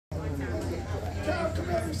come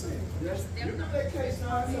out and sing.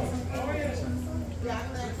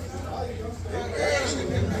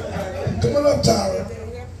 Come on up, Tyra.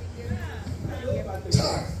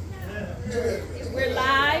 Tyra. We're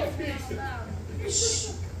live.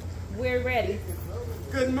 We're ready.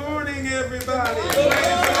 Good morning, everybody. Praise the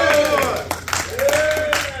Lord.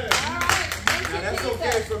 Now that's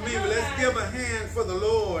okay for me, but let's give a hand for the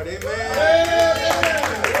Lord. Amen.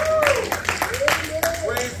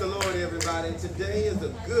 Praise the Lord, everybody. Today is a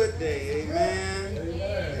good day. Amen.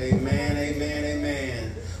 Amen, amen,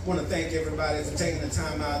 amen. I want to thank everybody for taking the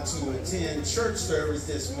time out to attend church service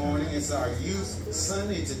this morning. It's our Youth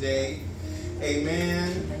Sunday today.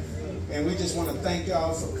 Amen. And we just want to thank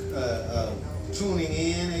y'all for tuning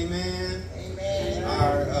in. Amen. Amen.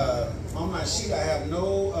 On my sheet, I have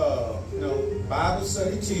no Bible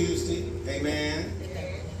study Tuesday. Amen.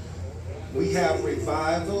 We have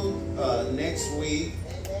revival next week,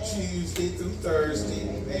 Tuesday through Thursday.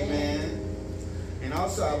 Amen. And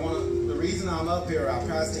also, the reason I'm up here, our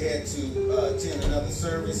pastor had to attend another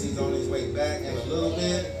service. He's on his way back in a little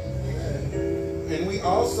bit. And we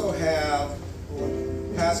also have,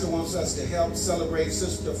 Pastor wants us to help celebrate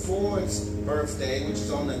Sister Ford's birthday, which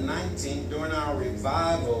is on the 19th during our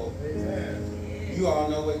revival. Amen. You all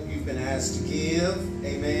know what you've been asked to give.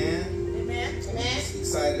 Amen. Amen. Amen.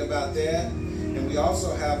 Excited about that. And we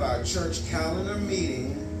also have our church calendar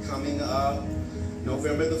meeting coming up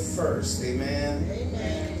November the 1st. Amen.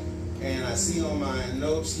 Amen. And I see on my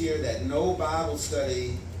notes here that no Bible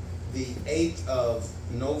study the 8th of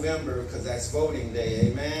November, because that's voting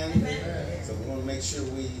day. Amen. Amen. So we want to make sure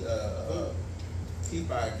we keep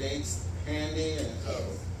our dates handy and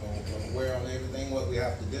aware on everything what we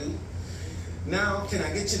have to do. Now, can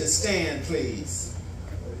I get you to stand, please?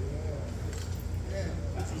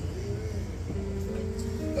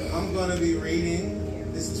 I'm going to be reading.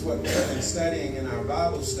 This is what we've been studying in our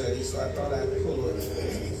Bible study, so I thought I'd pull a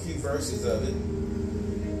few verses of it.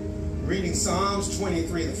 Reading Psalms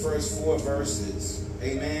 23, the first 4 verses.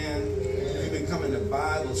 Amen. If you've been coming to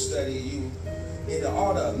Bible study, it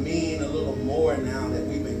ought to mean a little more now that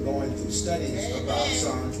we've been going through studies about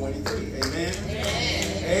Psalm 23. Amen.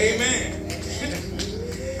 Amen.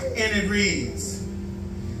 And it reads,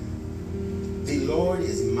 "The Lord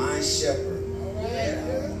is my shepherd.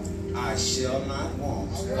 I shall not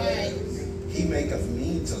want. He maketh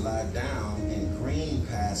me to lie down in green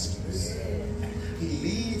pastures. He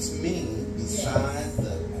leads me beside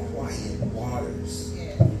the quiet waters.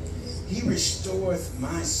 He restoreth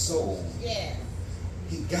my soul.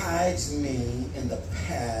 He guides me in the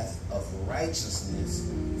path of righteousness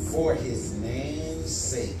for his name's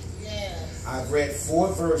sake." I've read 4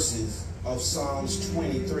 verses of Psalms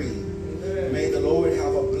 23. May the Lord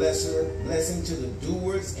have a blessing to the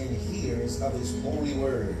doers and hearers of his holy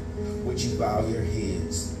word. Would you bow your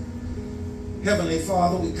heads? Heavenly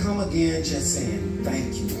Father, we come again just saying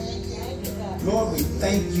thank you. Lord, we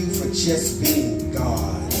thank you for just being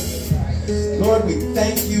God. Lord, we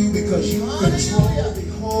thank you because you control the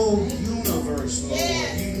whole universe, Lord.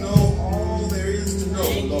 You know all there is to know,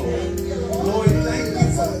 Lord. Lord, thank you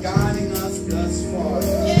for guiding us thus far.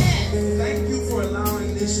 Thank you for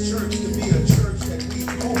allowing this church to be a church that we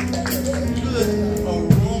hope that has a good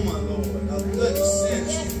aroma, Lord, a good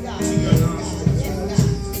sense to your nostrils.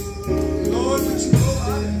 Lord, would you go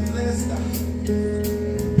out and bless the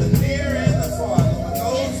near and the far, Lord.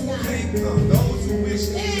 Those who can't come, those who wish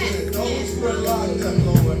they could, those who are locked up,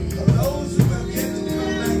 Lord, those who have yet to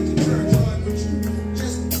come back to church, Lord, would you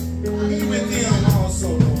just be with them also,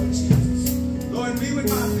 Lord Jesus. Lord, be with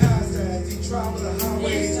my pastor as he travels the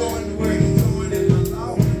highways, going to where he's going, and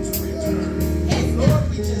allow him to return. Lord,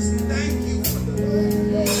 we just thank you for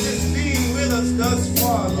just being with us thus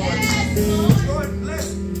far, Lord Jesus. Lord, bless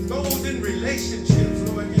those in relationships,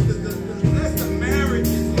 Lord Jesus. Bless the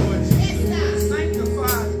marriages, Lord Jesus.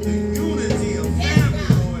 Sanctify the unity of family,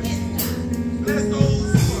 Lord Jesus. Bless those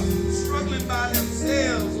who are struggling by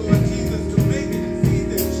themselves, Lord Jesus, to make it and feed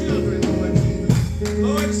their children, Lord Jesus.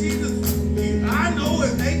 Lord Jesus, I know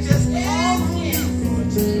if they just call on you, Lord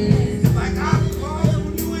Jesus, like I've called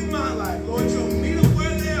on you in my life, Lord, you'll meet them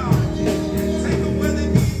where they are and take them where they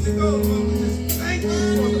need to go, Lord. We just thank you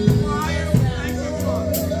for the choir. Thank you for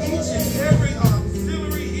each and every auxiliary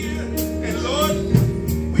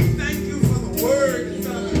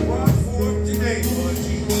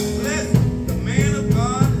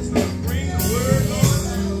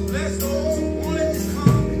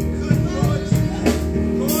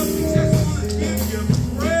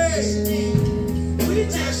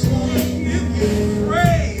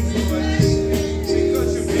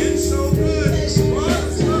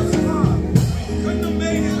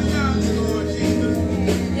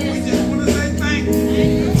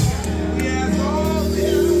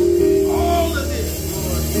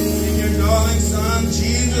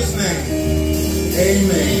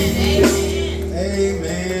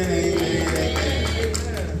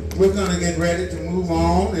we're going to get ready to move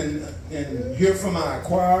on and hear from our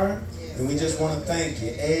choir. And we just want to thank you.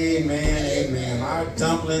 Amen, amen. Our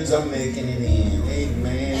dumplings are making it in. Amen,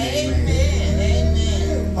 amen.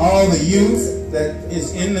 Amen. All the youth that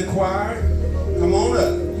is in the choir, come on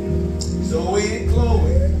up. Zoe and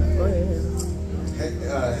Chloe.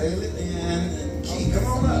 Haley and Key, come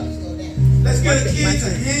on up. Let's get the kids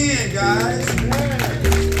a hand, guys.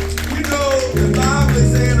 You know, the Bible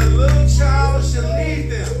is saying a little child shall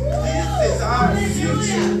lead them. This is our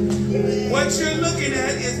future. What you're looking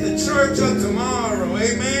at is the church of tomorrow.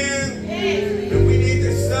 Amen. And we need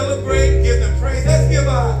to celebrate, give them praise. Let's give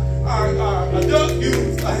our adult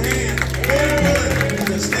youth a hand.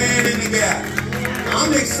 To stand in the gap.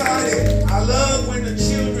 I'm excited. I love when the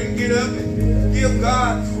children get up and give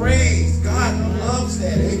God praise. God loves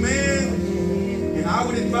that. Amen. And I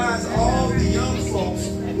would advise all the young folks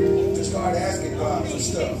to start asking God for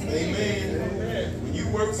stuff. Amen. When you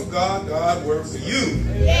work for God, God works for you.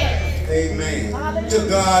 Amen. To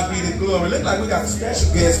God be the glory. Look like we got a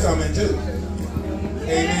special guest coming too.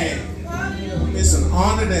 Amen. It's an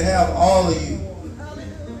honor to have all of you.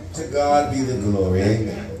 To God be the glory.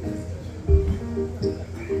 Amen.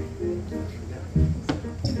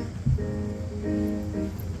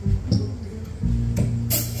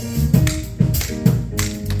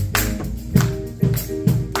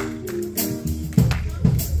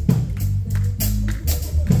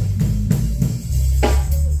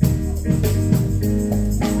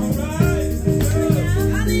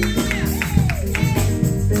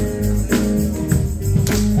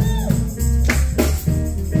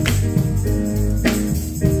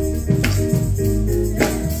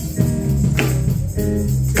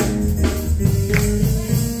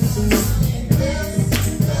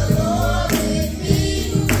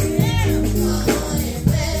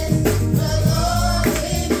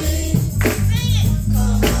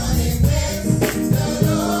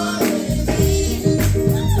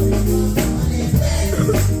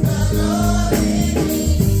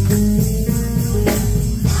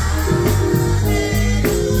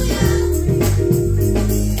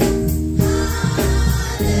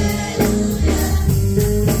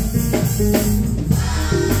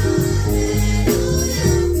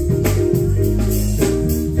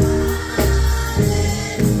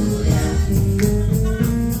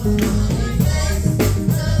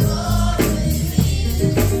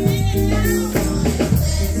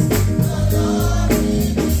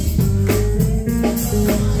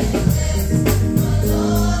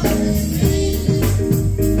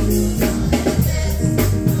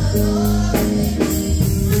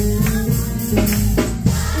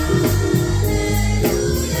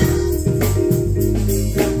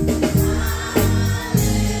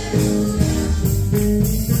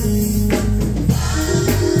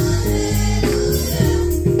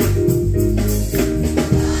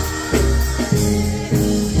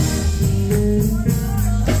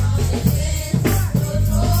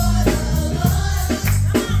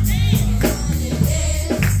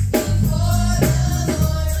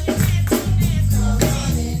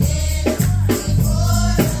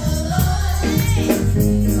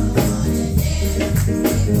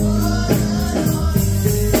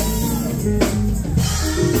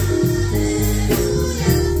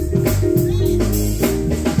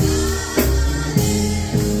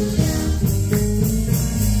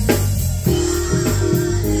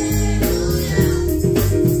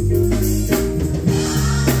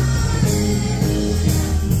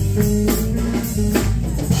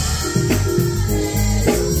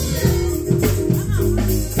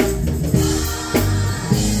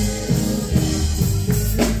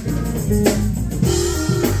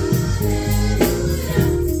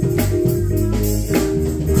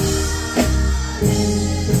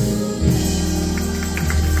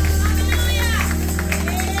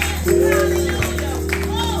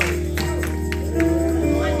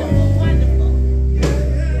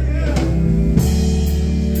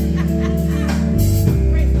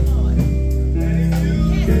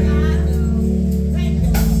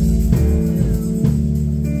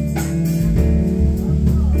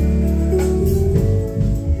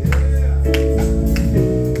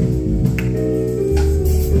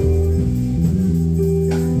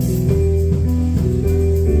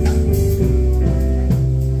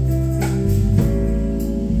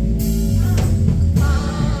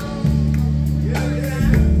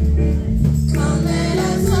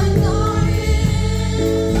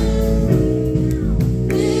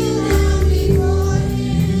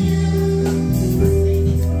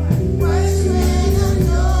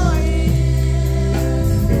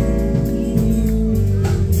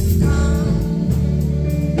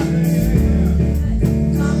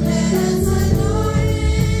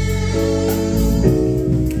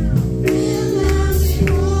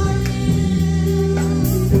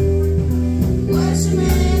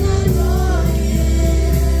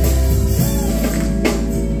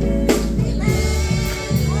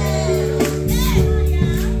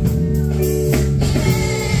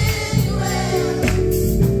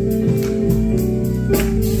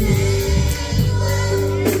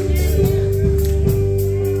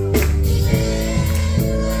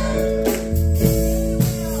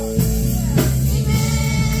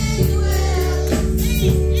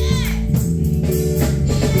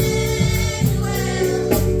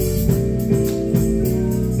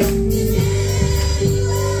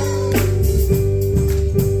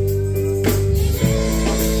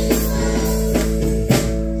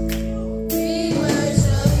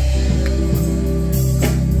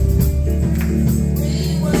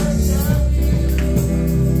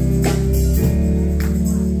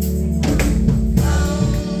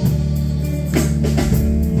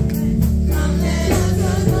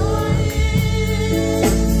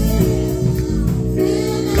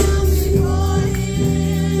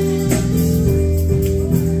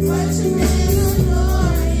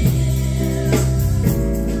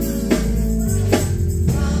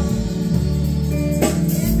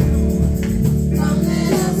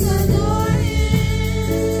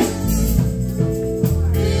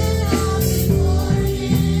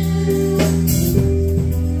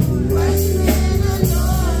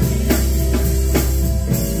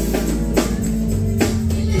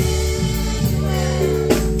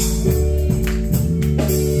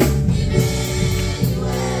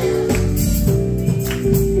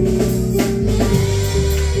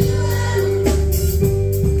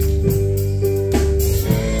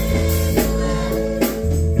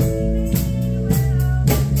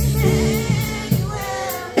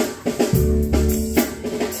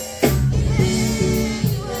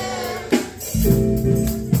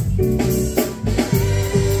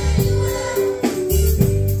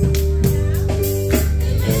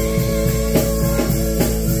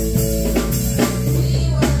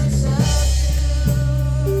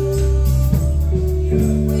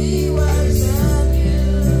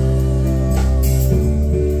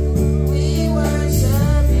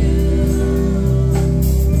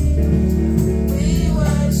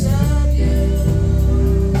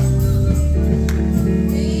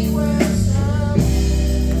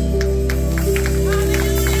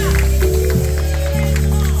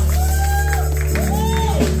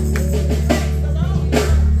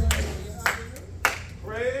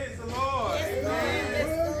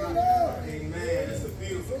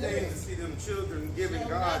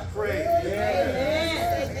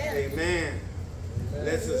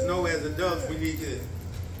 need to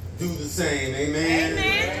do the same. Amen.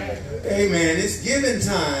 Amen. Amen. It's giving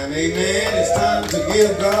time. Amen. It's time to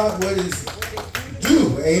give God what is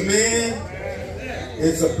due. Amen.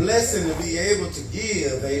 It's a blessing to be able to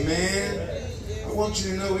give. Amen. I want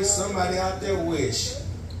you to know it's somebody out there wish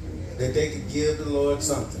that they could give the Lord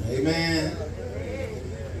something. Amen.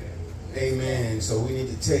 Amen. So we need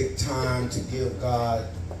to take time to give God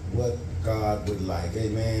what God would like.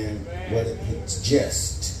 Amen. What it's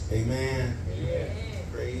just. Amen.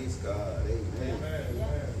 Praise God. Amen.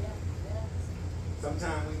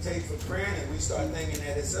 Sometimes we take for granted. We start thinking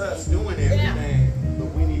that it's us doing everything.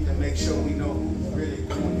 But we need to make sure we know who's really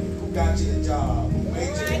doing it. Who got you the job? Who made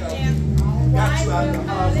you healthy? Who got you out of the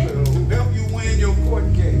hospital? Who helped you win your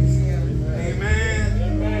court case? Amen.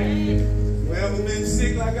 Whoever been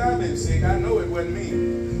sick like I've been sick, I know it wasn't me.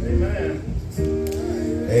 Amen.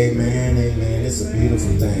 Amen. Amen. It's a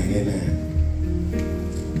beautiful thing. Amen.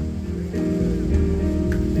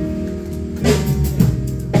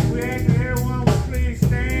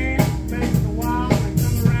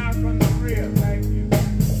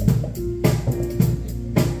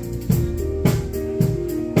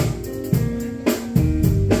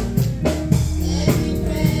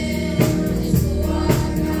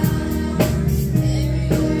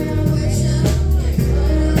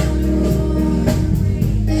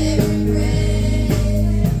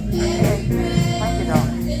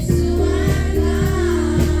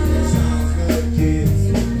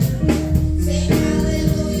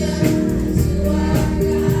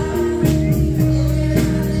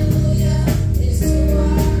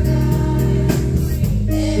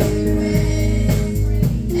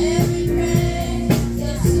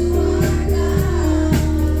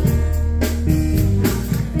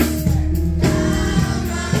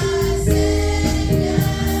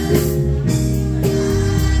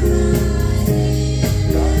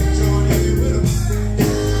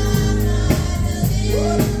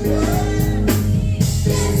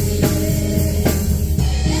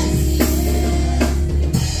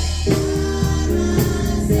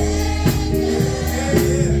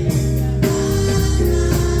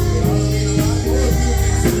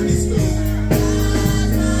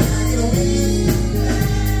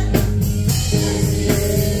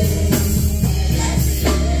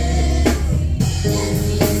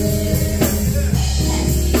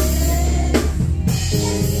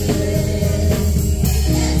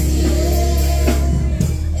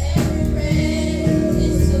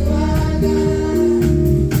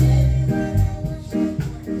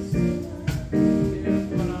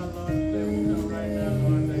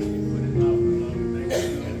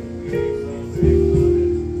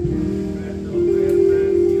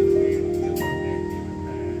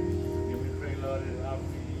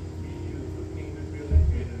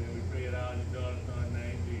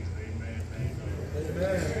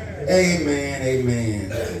 Amen,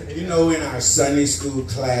 amen. You know, in our Sunday school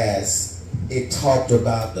class, it talked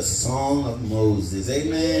about the Song of Moses.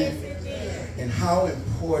 Amen. And how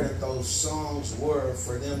important those songs were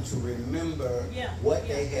for them to remember what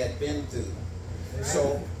they had been through.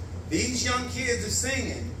 So these young kids are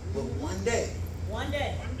singing, but one day,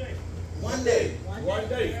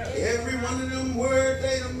 every one of them words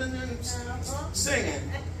they have been singing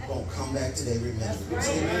gonna come back to their remembrance.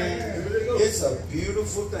 Amen. It's a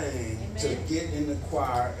beautiful thing to get in the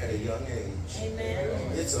choir at a young age.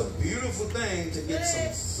 Amen. It's a beautiful thing to get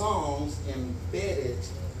some songs embedded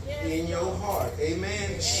in your heart.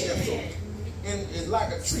 Amen. Chiseled. And it's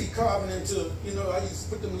like a tree carving into, you know, I used to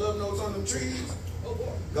put them love notes on them trees.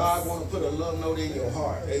 God want to put a love note in your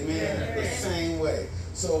heart. Amen. The same way.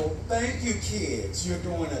 So thank you, kids. You're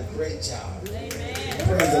doing a great job. Amen.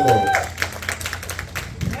 Praise the Lord.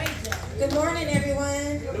 Good morning,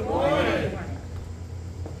 everyone. Good morning.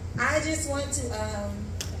 I just want to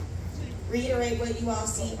reiterate what you all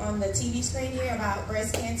see on the TV screen here about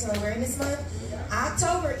Breast Cancer Awareness Month.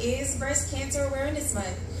 October is Breast Cancer Awareness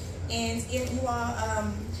Month. And if you all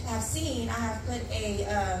have seen, I have put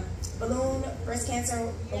a balloon breast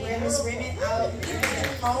cancer awareness ribbon out in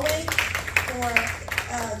the hallway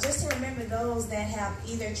for just to remember those that have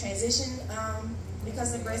either transitioned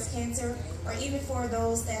because of breast cancer, or even for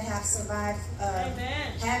those that have survived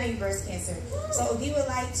having breast cancer. So if you would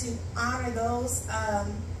like to honor those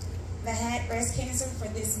that had breast cancer for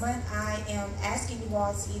this month, I am asking you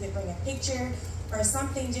all to either bring a picture or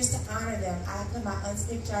something just to honor them. I put my aunt's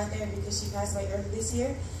picture out there because she passed away early this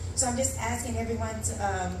year. So I'm just asking everyone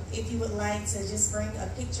to, if you would like to just bring a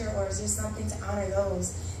picture or just something to honor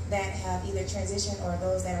those that have either transitioned or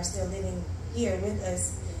those that are still living here with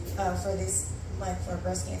us for this month for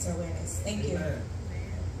breast cancer awareness. Thank you.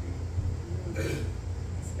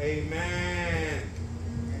 Amen.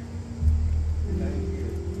 Thank you.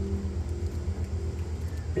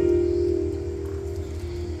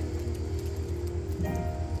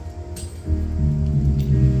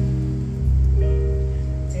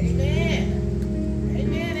 Amen.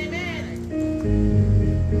 Amen. Amen.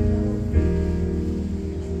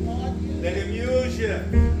 Let him use you.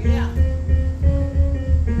 Yeah.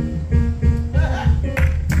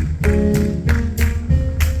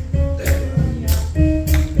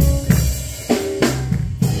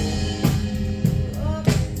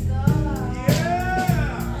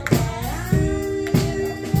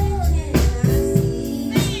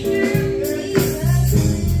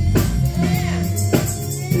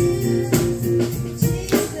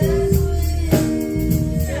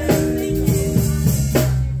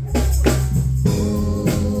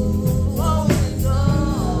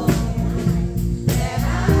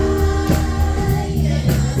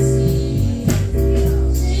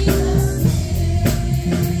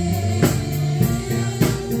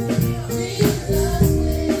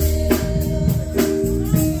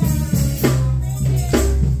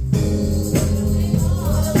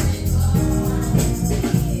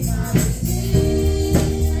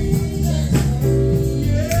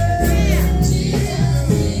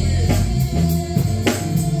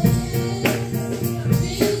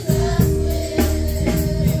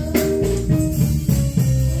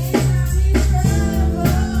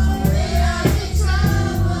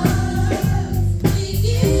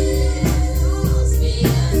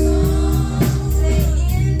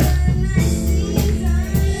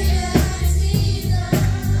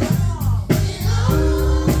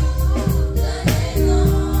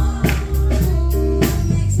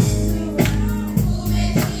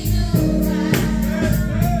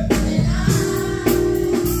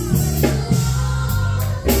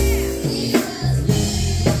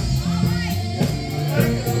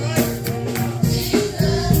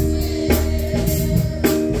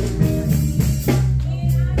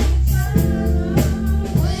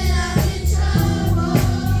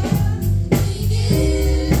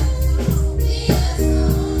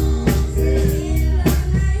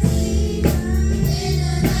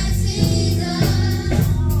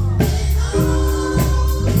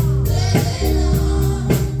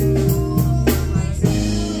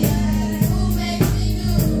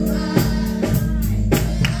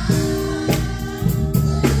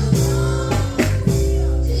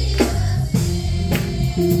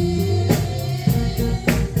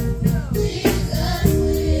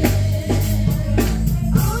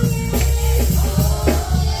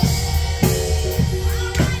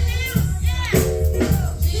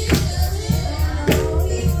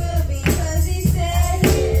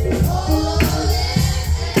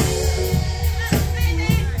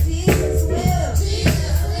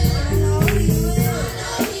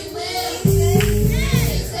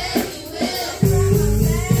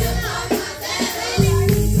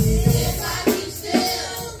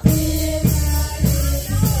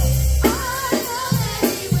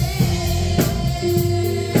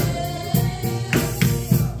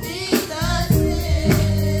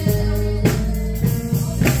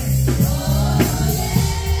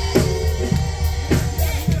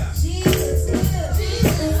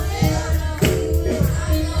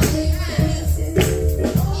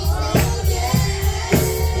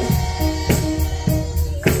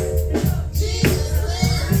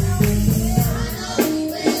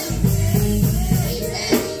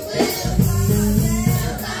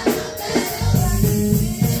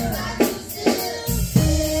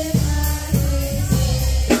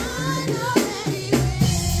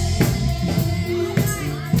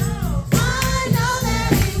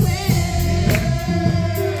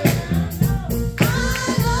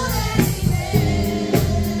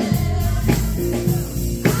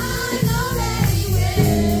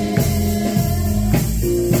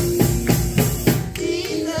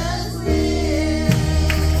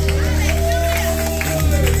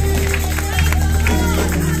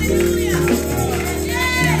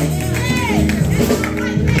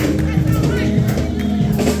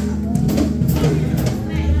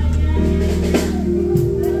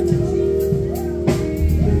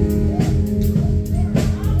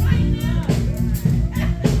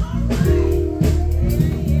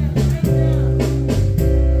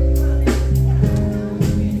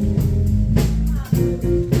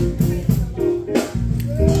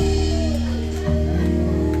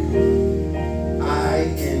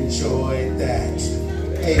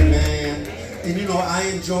 Amen. And you know, I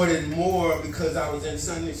enjoyed it more because I was in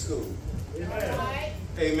Sunday school. Right.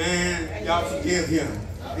 Amen. Y'all forgive him.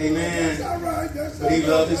 Amen. That's all right. That's all But he right.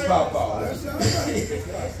 loved his papa. That's all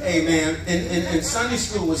right. Amen. And Sunday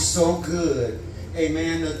school was so good.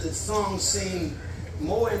 Amen. The songs seemed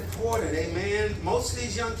more important. Amen. Most of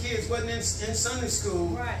these young kids wasn't in Sunday school.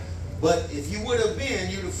 Right. But if you would have been,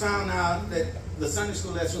 you'd have found out that the Sunday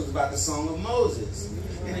school lesson was about the Song of Moses.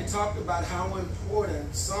 And it talked about how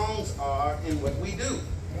important songs are in what we do.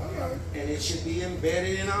 And it should be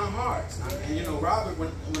embedded in our hearts. And you know, Robert,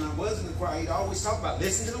 when I was in the choir, he'd always talk about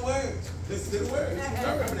listen to the words. Listen to the words.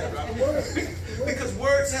 I remember that, Robert. Because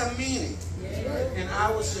words have meaning. And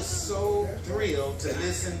I was just so thrilled to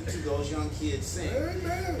listen to those young kids sing.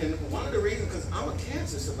 And one of the reasons, because I'm a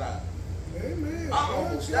cancer survivor. I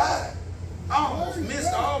almost died. I almost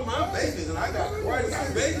missed all my babies, and I got quite a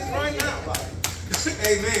few babies right now, Bobby.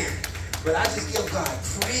 Amen. But I just give God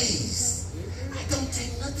praise. I don't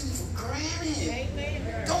take nothing for granted.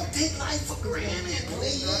 Amen. Don't take life for granted,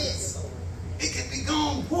 please. It can be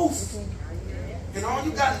gone, woof. And all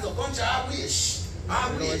you got is a bunch of I wish.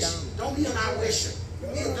 I wish. Don't be an I wisher.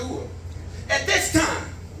 Be a doer. At this time,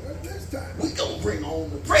 we're going to bring on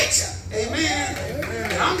the preacher. Amen.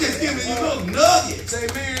 And I'm just giving you little nuggets.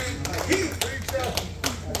 Amen.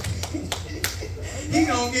 He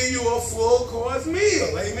going to give you a full course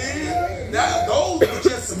meal. Amen. Now, those were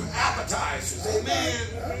just some appetizers. Amen.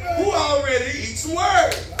 Who already eats some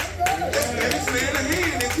word? Let's give this man a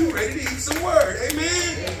hand if you're ready to eat some word.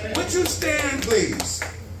 Amen. Would you stand, please?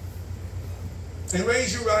 And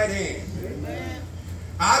raise your right hand.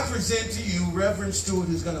 I present to you Reverend Stewart,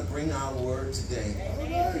 who's going to bring our word today.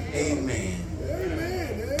 Amen. Amen.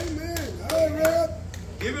 Amen. All right.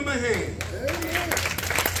 Give him a hand. Amen.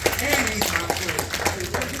 And he's my friend.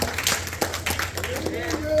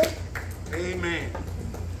 Amen.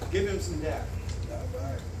 Give him some dap.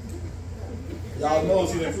 Y'all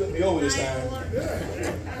knows he didn't flip me over this time.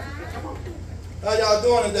 How y'all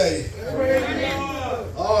doing today?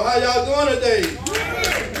 Oh, how y'all doing today?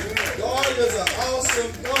 God is an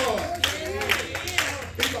awesome God.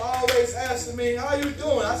 People always asking me, how you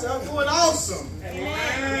doing? I said, I'm doing awesome.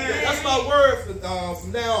 That's my word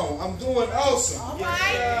from now on. I'm doing awesome.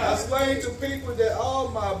 I explain to people that all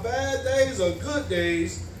my bad days are good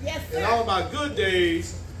days, and all my good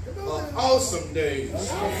days are awesome days.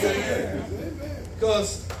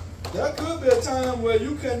 Because there could be a time where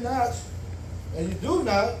you cannot, and you do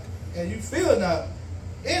not, and you feel not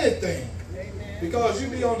anything. Because you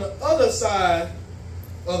be on the other side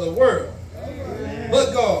of the world.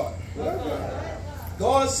 But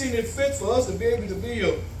God seen it fit for us to be able to be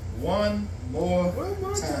here one more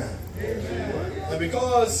time. And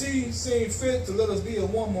because he seen fit to let us be here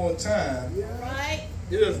one more time,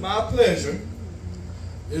 it is my pleasure,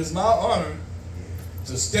 it is my honor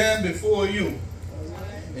to stand before you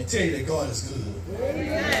and tell you that God is good.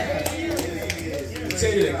 To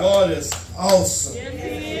tell you that God is awesome.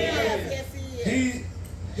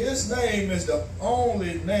 His name is the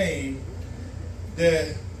only name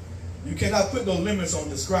that you cannot put no limits on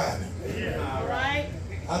describing.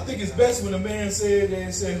 I think it's best when a man said,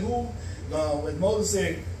 when Moses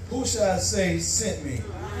said, who shall I say sent me?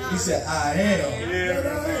 He said, I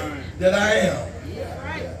am. That I am.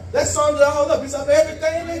 That sums it all up. It's up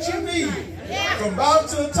everything that you need. From bottom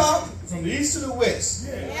to the top, from the east to the west.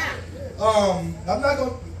 I'm not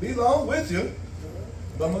going to be long with you.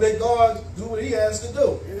 But I'm going to let God do what he has to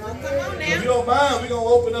do. If you don't mind, we're going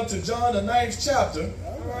to open up to John, the 9th chapter.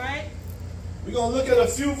 We're going to look at a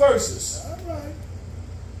few verses.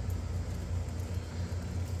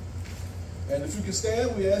 And if you can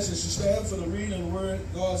stand, we ask that you stand for the reading of the word,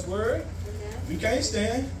 God's word. If you can't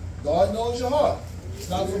stand, God knows your heart. It's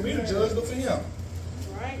not for me to judge, but for him.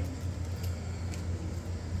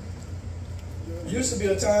 There used to be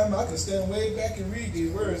a time I could stand way back and read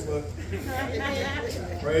these words, but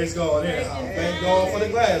praise God anyhow. Thank God for the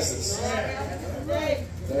glasses.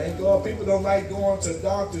 Thank God people don't like going to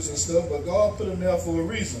doctors and stuff, but God put them there for a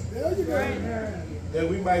reason. That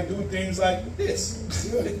we might do things like this.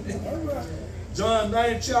 John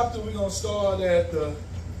 9th chapter, we're going to start at the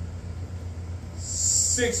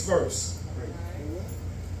 6th verse.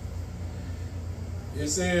 It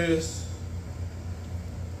says,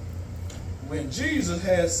 when Jesus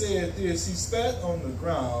had said this, he spat on the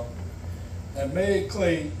ground and made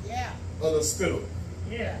clay of the spittle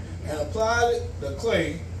and applied the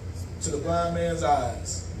clay to the blind man's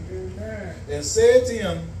eyes and said to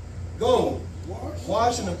him, go,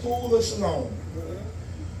 wash in the pool of Siloam,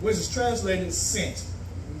 which is translated sent.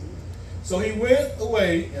 So he went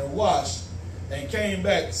away and washed and came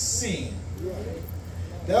back seeing.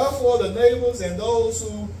 Therefore the neighbors and those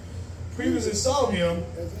who previously saw him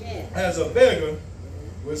as a beggar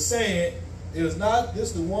were saying, is not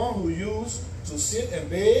this the one who used to sit and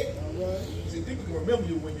beg? All right. See, people can remember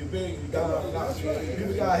you when you beg. People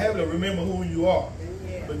got a habit of remember who you are.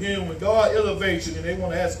 But then when God elevates you, then they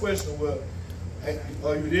want to ask questions, well, hey,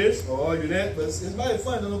 are you this or are you that? But it's mighty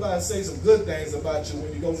funny that nobody say some good things about you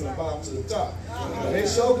when you go from the bottom to the top. They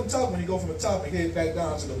sure can talk when you go from the top and head back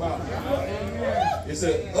down to the bottom. It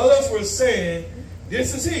said others were saying,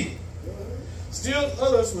 this is he. Still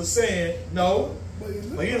others were saying, no,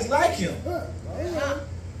 but he is like him.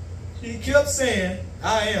 He kept saying,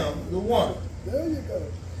 I am the one. There you go.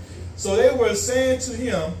 So they were saying to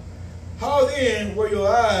him, how then were your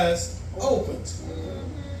eyes opened?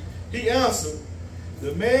 He answered,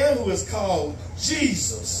 the man who is called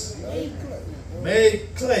Jesus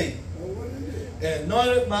made clay and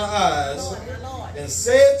anointed my eyes and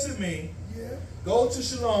said to me, go to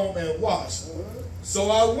Shalom and wash. So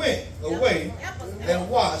I went away and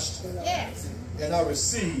washed, and I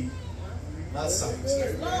received my sight.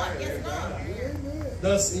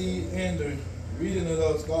 Thus he ended reading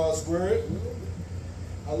of God's word.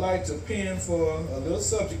 I like to pen for a little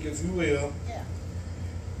subject, if you will.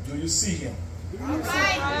 Do you see him?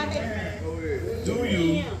 Do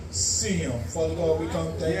you see him? Father God, we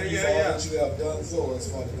come thank you for all that you have done for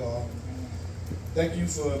us, Father God. Thank you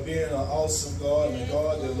for being an awesome God and a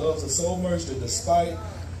God that loves us so much that despite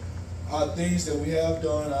our things that we have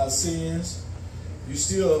done, our sins, you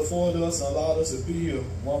still afford us and allowed us to be here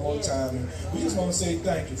one more time. And we just want to say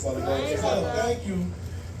thank you, Father God. Father, thank you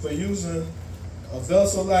for using a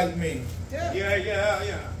vessel like me.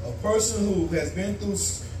 A person who has been through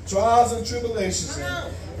trials and tribulations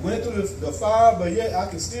and went through the fire, but yet I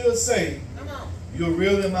can still say you're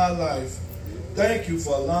real in my life. Thank you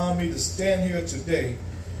for allowing me to stand here today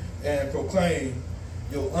and proclaim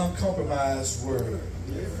your uncompromised word.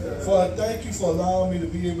 Father, thank you for allowing me to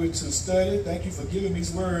be able to study. Thank you for giving me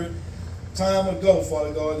this word time ago,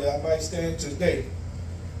 Father God, that I might stand today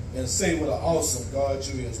and say what an awesome God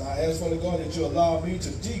you is. I ask, Father God, that you allow me to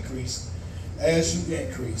decrease as you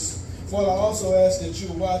increase. Father, I also ask that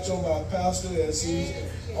you watch over our pastor as he's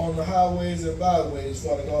on the highways and byways,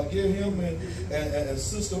 Father God. Give him and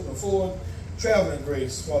Sister Ford traveling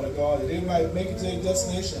grace, Father God, that they might make it to their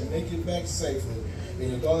destination and make it back safely.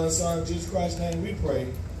 In your darling Son, Jesus Christ's name, we pray.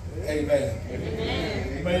 Amen.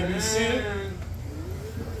 Amen. You may be seated.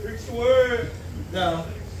 Preach the word. Now,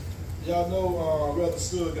 y'all know Brother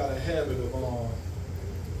Stood got a habit of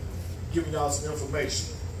giving y'all some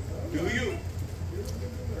information. Do you?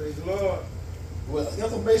 Praise the Lord. Well, the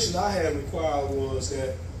information I had required was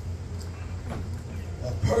that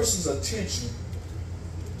a person's attention,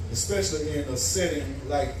 especially in a setting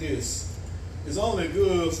like this, is only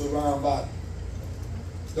good for around about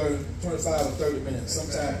 25 or 30 minutes,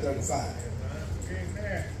 sometimes 35.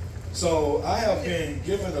 So I have been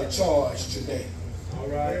given a charge today. All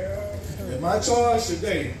right. And my charge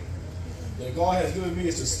today that God has given me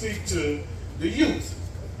is to speak to the youth.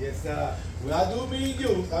 Yes, sir. When I do mean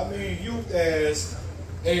youth, I mean youth as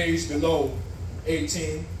age below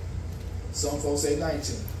 18. Some folks say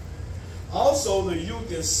 19. Also the youth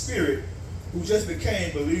in spirit who just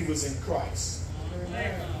became believers in Christ.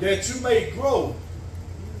 That you may grow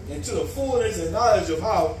into the fullness and knowledge of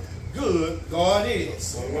how good God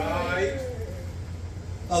is. All right.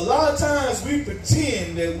 A lot of times we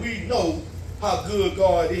pretend that we know how good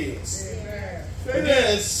God is. And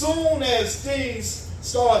then as soon as things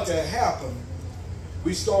start to happen,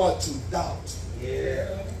 we start to doubt.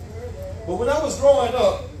 But when I was growing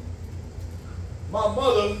up, my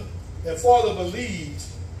mother and father believed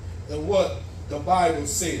in what the Bible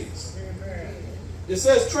says. It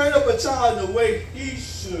says, train up a child in the way he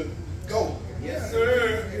should go. Yes,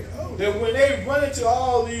 sir. That when they run into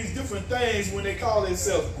all these different things, when they call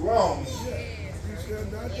themselves grown,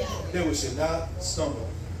 they should not stumble.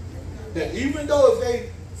 That even though if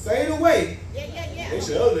they fade away, they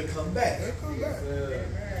should utterly come back.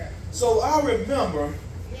 So I remember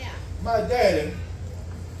my daddy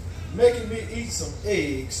making me eat some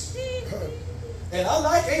eggs. And I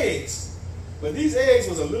like eggs, but these eggs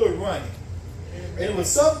was a little runny. And it was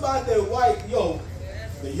something about that white yolk.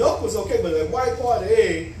 The yolk was okay, but the white part of the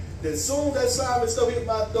egg, as soon as that slimy stuff hit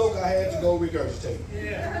my throat, I had to go regurgitate.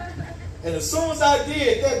 And as soon as I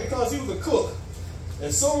did that, because he was a cook,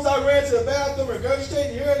 as soon as I ran to the bathroom and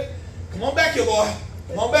regurgitated, you heard it? Come on back here, boy.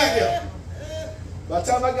 Come on back here. By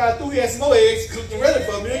the time I got through, he had some more eggs cooked and ready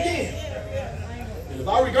for me again. And if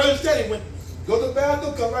I regurgitated, went go to the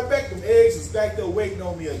bathroom, come right back, them eggs was back there waiting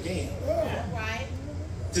on me again.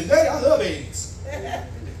 Today, I love eggs.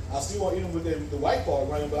 I still want to eat them with the white part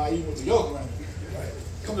running, but I eat them with the yolk running.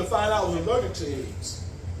 Come to find out I was allergic to eggs.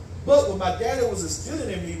 But what my daddy was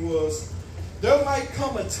instilling in me was, there might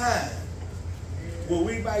come a time where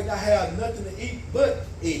we might not have nothing to eat but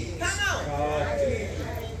eggs. Come on.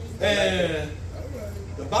 And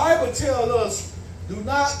the Bible tells us, do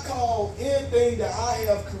not call anything that I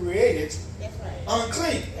have created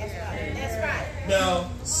unclean. That's right. That's right.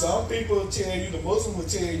 Now, some people tell you, the Muslims will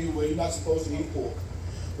tell you, well, you're not supposed to eat pork.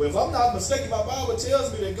 Well, if I'm not mistaken, my Bible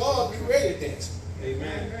tells me that God created that.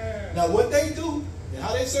 Amen. Now, what they do and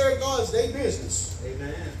how they serve God is their business.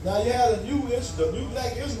 Amen. Now, you have the new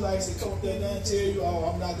black Israelites that come up there and tell you,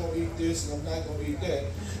 oh, I'm not going to eat this and I'm not going to eat that.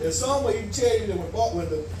 And some will even tell you that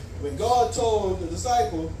when God told the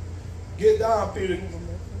disciple, get down, Peter,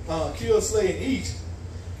 kill, slay, and eat,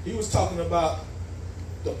 he was talking about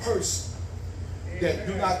the person, that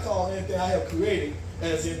do not call anything I have created,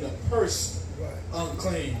 as in the person,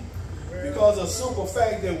 unclean. Because of the simple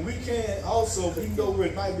fact that we can also, even though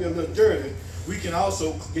it might be a little dirty, we can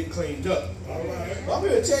also get cleaned up. But I'm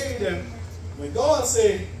here to tell you that when God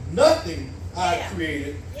said nothing I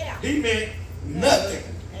created, he meant nothing.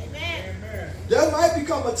 There might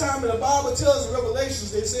become a time, and the Bible tells in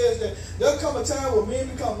Revelations, it says that there'll come a time where men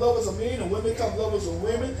become lovers of men and women become lovers of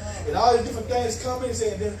women, and all these different things come in,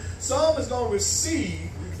 and then some is going to receive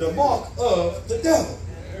the mark of the devil.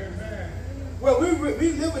 Well, we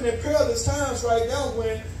living in perilous times right now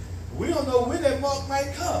when we don't know when that mark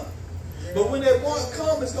might come. But when that mark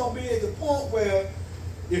comes, it's going to be at the point where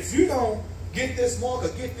if you don't get this mark or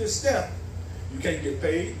get this stamp, you can't get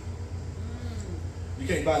paid. You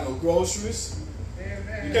can't buy no groceries.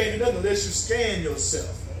 You can't do nothing unless you scan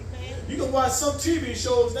yourself. You can watch some TV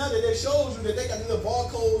shows now that they shows you that they got the little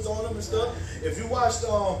barcodes on them and stuff. If you watched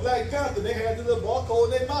Black Panther, they had the little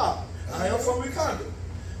barcode in their mouth. I am from Wakanda.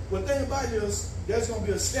 But the thing about it is, there's going to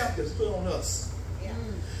be a stamp that's put on us.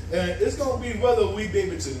 And it's going to be whether we be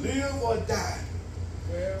able to live or die.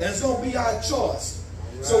 And it's going to be our choice.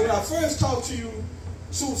 So when I first talked to you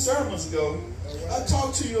 2 sermons ago, I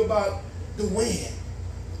talked to you about the wind.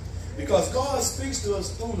 Because God speaks to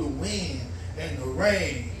us through the wind and the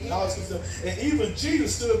rain and all this stuff. And even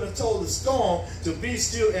Jesus stood up and told the storm to be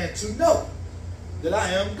still and to know that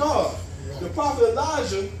I am God. The prophet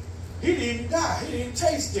Elijah, he didn't even die. He didn't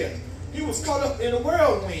taste death. He was caught up in a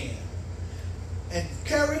whirlwind and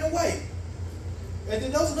carried away. And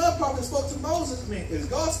then there was another prophet that spoke to Moses. I mean, as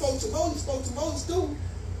God spoke to Moses through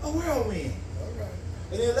a whirlwind.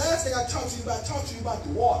 And then the last thing I talked to you about the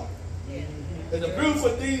water. And the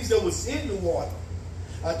beautiful things that was in the water.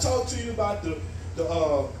 I talked to you about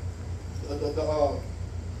the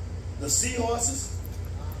seahorses,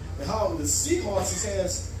 and how the seahorses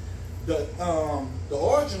has the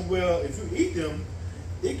origin where if you eat them,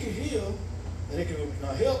 it can heal, and it can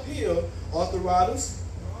help heal arthritis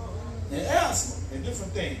and asthma and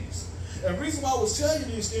different things. And the reason why I was telling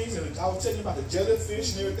you these things, and I was telling you about the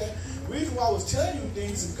jellyfish and everything, the reason why I was telling you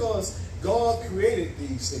things is because God created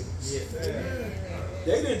these things.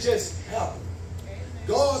 They didn't just happen.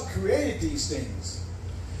 God created these things.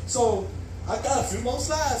 So I got a few more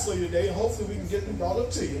slides for you today, and hopefully we can get them brought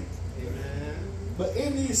up to you. But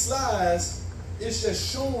in these slides, it's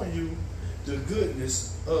just showing you the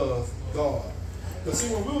goodness of God. Because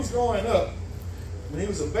see, when we was growing up, when he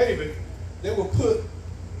was a baby, they would put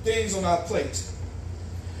things on our plate.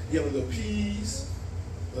 You have a little peas,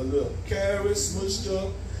 a little carrots, smushed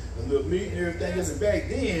up, a little meat and everything else. And back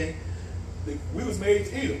then, we was made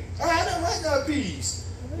to eat them. I don't like no peas.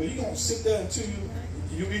 But you're going to sit there until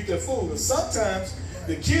you eat their food. And sometimes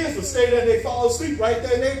the kids would stay there and they fall asleep right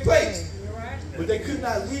there in their plate. But they could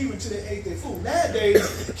not leave until they ate their food.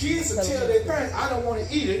 Nowadays, kids will tell their parents, I don't want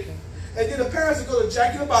to eat it. And then the parents will go to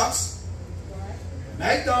Jack in the Box,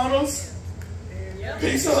 McDonald's,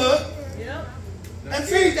 Pizza Hut, and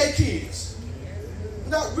feed their kids.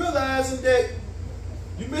 Without realizing that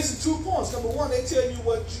you're missing 2 points. Number one, they tell you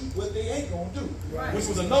what they ain't going to do. Which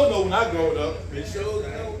was a no-no when I grew up.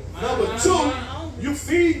 Number two, you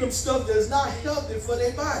feed them stuff that's not healthy for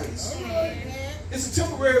their bodies. It's a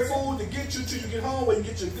temporary food to get you till you get home where you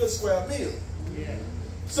get your good square meal.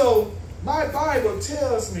 So, my Bible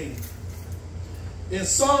tells me in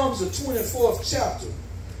Psalms the 24th chapter,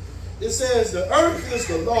 it says, the earth is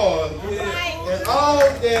the Lord and all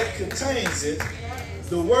that contains it,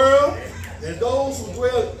 the world and those who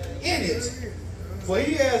dwell in it. For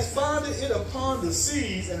he has founded it upon the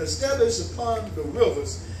seas and established upon the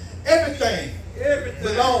rivers. Everything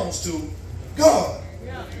belongs to God.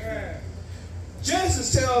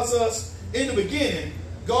 Genesis tells us in the beginning,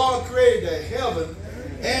 God created the heaven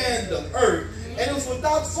and the earth, and it was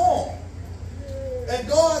without form. And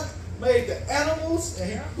God made the animals,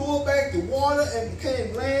 and he pulled back the water and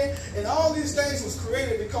became land, and all these things was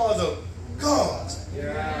created because of God.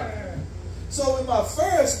 Yeah. So in my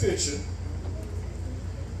first picture,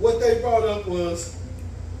 what they brought up was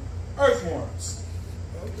earthworms.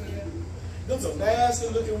 Okay. Them some nasty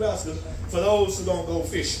looking rascals for those who don't go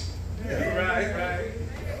fishing. Right.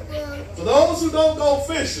 For those who don't go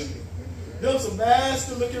fishing, them some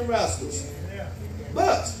nasty looking rascals.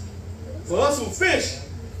 But for us who fish,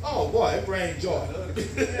 oh boy, it brings joy.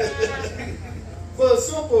 For the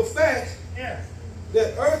simple fact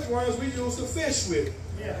that earthworms we used to fish with.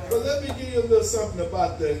 But let me give you a little something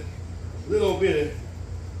about the little bitty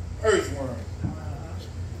earthworm.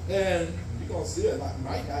 And you're going to see it, I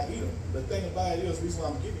might not eat them. The thing about it is, the reason why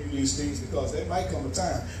I'm giving you these things, because there might come a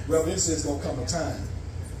time, Revelation says going to come a time.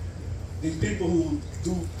 These people who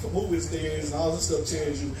do movie stairs and all this stuff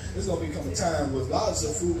tells you, there's going to become a time where lots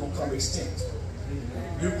of food going to come extinct.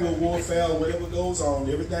 Nuclear warfare, whatever goes on,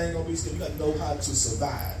 everything going to be still. You got to know how to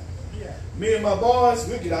survive. Me and my boys,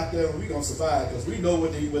 we'll get out there and we're going to survive because we know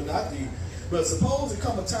what to eat, what not to eat. But suppose it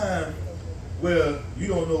come a time where you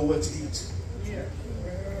don't know what to eat.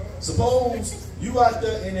 Suppose you out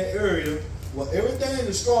there in that area where everything is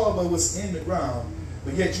destroyed by what's in the ground,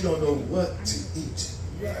 but yet you don't know what to eat.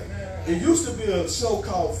 It used to be a show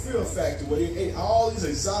called Fear Factor where they ate all these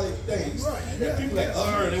exotic things. And people like,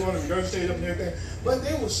 they want to regurgitate them and everything. But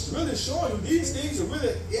they was really showing you these things are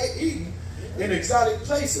really eaten in exotic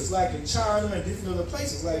places, like in China and different other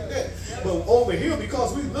places like that. But over here,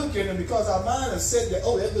 because we look at them, because our mind has said that,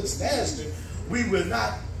 oh, that looks nasty, we will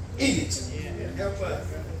not eat it.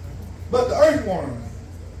 But the earthworm,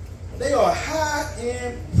 they are high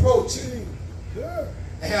in protein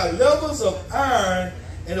and have levels of iron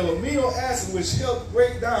and of amino acids which help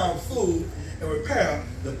break down food and repair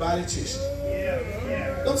the body tissue.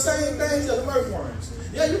 Them same things that the earthworms.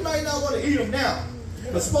 Yeah, you might not want to eat them now,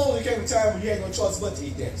 but suppose there came a time when you ain't no choice but to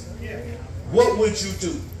eat that. What would you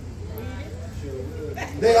do?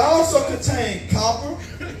 They also contain copper,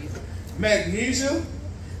 magnesium,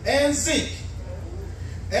 and zinc,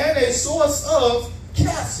 and a source of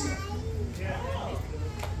calcium.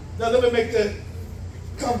 Now let me make that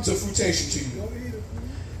come to fruition to you.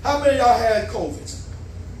 How many of y'all had COVID?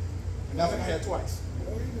 And I think I had twice.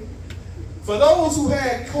 For those who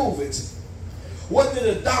had COVID, what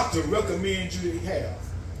did a doctor recommend you to have?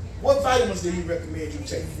 What vitamins did he recommend you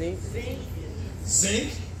take?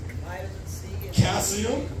 Zinc,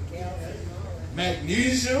 calcium,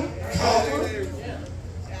 magnesium, copper.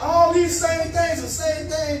 All these same things, the same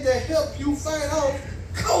thing that help you fight off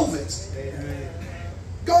COVID.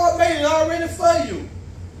 God made it already for you.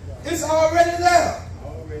 It's already there.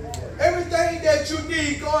 Everything that you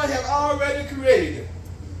need, God has already created.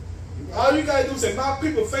 All you got to do is say, my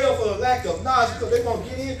people fail for the lack of knowledge because they're going to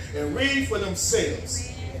get in and read for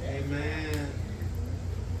themselves. Amen.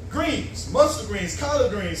 Greens, mustard greens,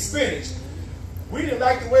 collard greens, spinach. We didn't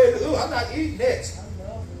like the way it looked. I'm not eating that.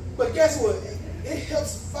 But guess what? It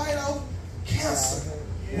helps fight off cancer.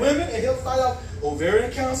 Women, it helps fight off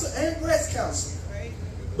ovarian cancer and breast cancer.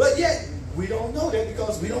 But yet, we don't know that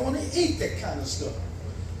because we don't want to eat that kind of stuff.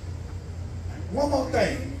 One more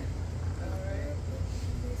thing.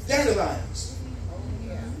 Dandelions.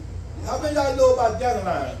 How many of y'all know about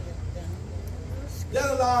dandelion?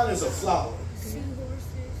 Dandelion is a flower.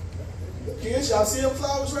 Kids, y'all see them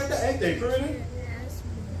flowers right there? Ain't they pretty?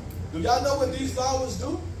 Do y'all know what these flowers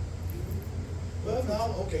do? Well,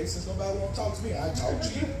 now, okay, since nobody want to talk to me, I talk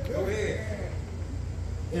to you. Go ahead.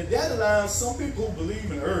 In dandelions, some people who believe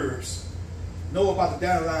in herbs know about the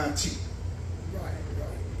dandelion tea.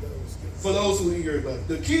 For those who eat everybody.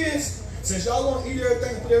 The kids, since y'all want to eat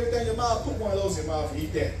everything, put everything in your mouth, put one of those in your mouth and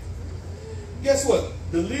eat that. Guess what?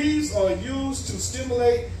 The leaves are used to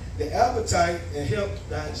stimulate the appetite and help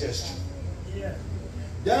digestion.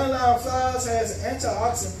 Dandelion flowers has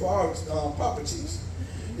antioxidant properties.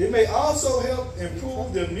 It may also help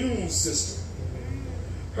improve the immune system.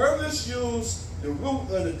 Herbalists use the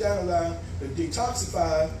root of the dandelion to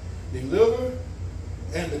detoxify the liver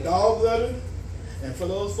and the gallbladder. And for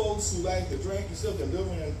those folks who like to drink and stuff, the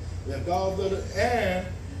liver and the gallbladder, and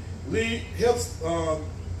it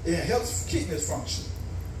helps kidneys function.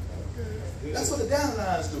 That's what the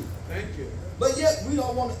dandelions do. Thank you. But yet we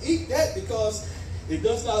don't want to eat that because it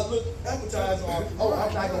does not look appetizing. Oh,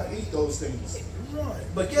 I'm not going to eat those things.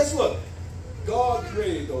 But guess what? God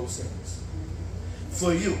created those things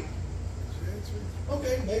for you.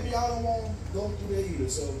 Okay, maybe I don't want to go through that either.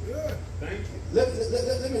 So Thank you.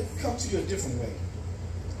 let me come to you a different way.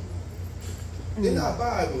 In our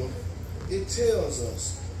Bible, it tells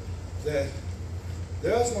us that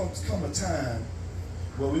there's going to come a time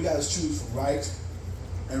where we got to choose from right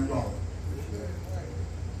and wrong.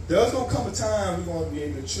 There's going to come a time we're going to be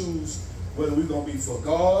able to choose whether we're going to be for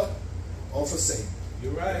God or for Satan.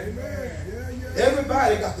 You're right.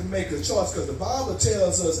 Everybody got to make a choice, because the Bible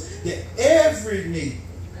tells us that every knee,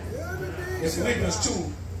 in Philippians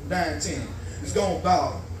 2:19, is going to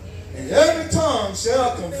bow. And every tongue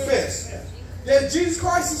shall confess that Jesus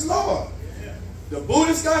Christ is Lord. The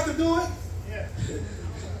Buddhists got to do it.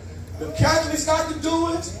 The Catholics got to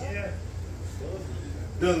do it.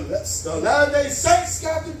 The Latter-day Saints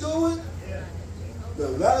got to do it.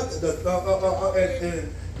 And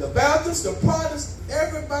the Baptists, the Protestants,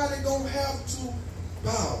 everybody gonna have to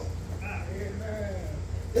bow.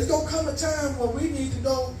 It's gonna come a time when we need to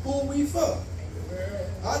know who we for.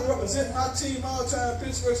 I represent my team all the time,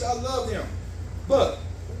 Pittsburgh. I love them. But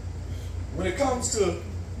when it comes to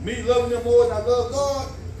me loving them more than I love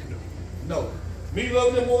God, no. Me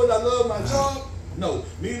loving them more than I love my job, no.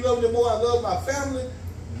 Me loving them more than I love my family,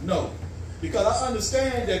 no. Because I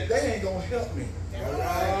understand that they ain't gonna help me. All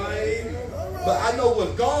right. But I know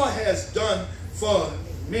what God has done for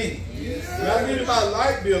me. When I needed my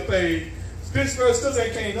light bill paid, Pittsburgh still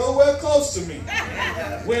ain't came nowhere close to me.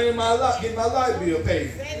 When getting my light bill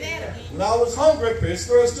paid. When I was hungry,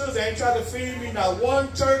 Pittsburgh still ain't trying to feed me not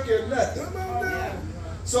one turkey or nothing.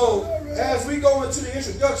 So as we go into the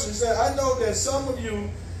introductions, I know that some of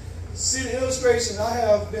you see the illustration I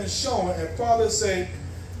have been showing and probably say,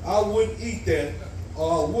 I wouldn't eat that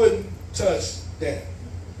or I wouldn't touch that.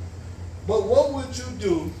 But what would you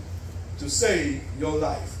do to save your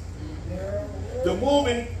life? The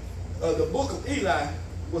movie, the book of Eli,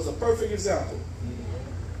 was a perfect example.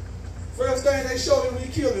 First thing they showed him when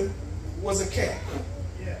he killed him was a cat.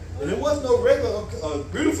 And it wasn't no regular,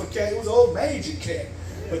 beautiful cat. It was an old mangy cat.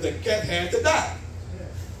 But the cat had to die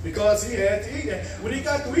because he had to eat it. When he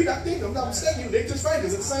got to eat, I think, if I'm not mistaken, he licked his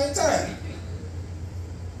fingers at the same time.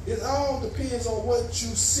 It all depends on what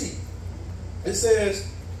you see. It says,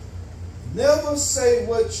 never say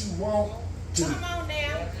what you want to. Come on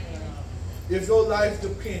now. If your life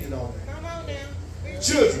depended on it. Come on now.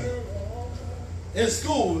 Children, in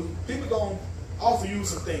school, people going to offer you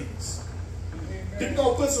some things. People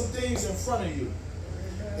going to put some things in front of you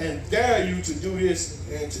and dare you to do this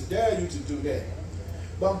and to dare you to do that.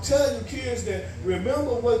 But I'm telling you, kids, that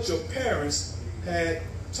remember what your parents had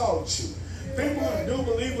taught you. People, new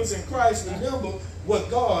believers in Christ, remember what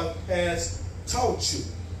God has taught you.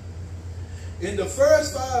 In the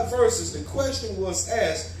first 5 verses, the question was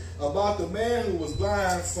asked about the man who was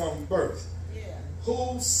blind from birth.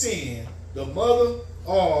 Who sinned, the mother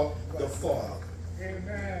or the father?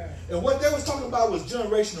 Amen. And what they was talking about was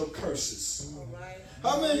generational curses.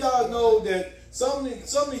 How many of y'all know that some of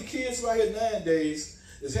these kids right here nowadays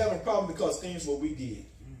is having a problem because things what we did?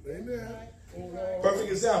 Amen.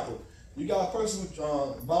 Perfect example. You got a person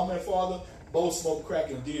who, mama and father, both smoked crack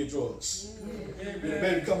and did drugs. And the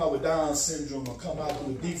baby come out with Down syndrome or come out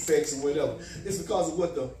with defects and whatever. It's because of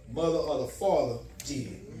what the mother or the father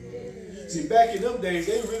did. See, back in them days,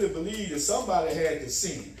 they really believed that somebody had to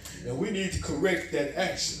sin. And we need to correct that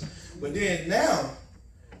action. But then now,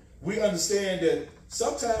 we understand that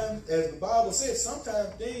sometimes, as the Bible says,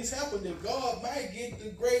 sometimes things happen that God might get the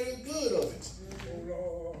greater good of it.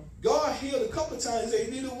 God healed a couple of times.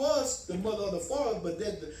 It neither was the mother or the father, but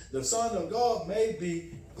that the Son of God may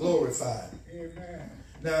be glorified. Amen.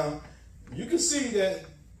 Now, you can see that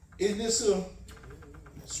in this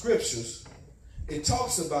scriptures, it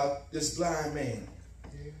talks about this blind man.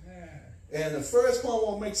 Amen. And the first point I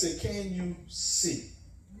want to make is, can you see?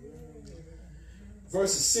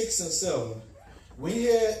 Verses 6 and 7. When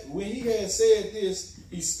he had said this,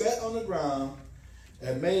 he spat on the ground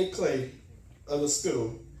and made clay of the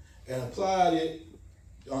spittle and applied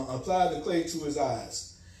the clay to his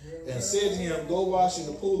eyes, and said to him, go wash in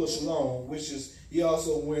the pool of Siloam, which is, he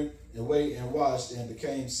also went away and washed and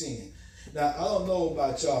became seeing. Now, I don't know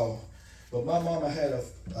about y'all, but my mama had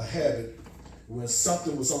a habit when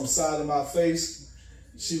something was on the side of my face,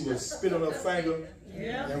 she would spit on her finger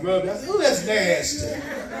and rub it. I said, oh, that's nasty.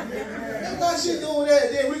 And why she doing that?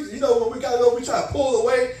 And then we, when we got it over, we try to pull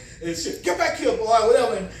away and shit, get back here, boy,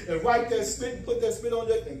 whatever, and wipe that spit and put that spit on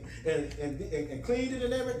it and clean it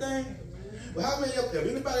and everything. But how many of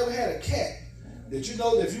anybody ever had a cat that you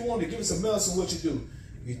know that if you wanted to give it some medicine, what you do?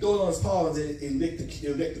 You throw it on his paws and it lick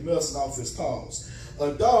the medicine off his paws.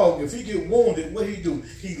 A dog, if he get wounded, what he do?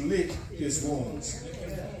 He lick his wounds.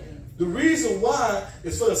 The reason why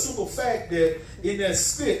is for the simple fact that in that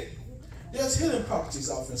spit, there's healing properties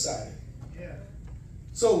off inside it.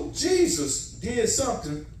 So Jesus did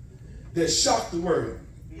something that shocked the world.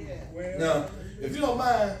 Now, if you don't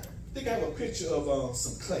mind, I think I have a picture of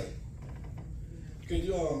some clay. Can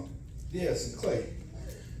you, yeah, some clay.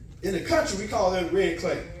 In the country, we call that red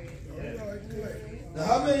clay. Now,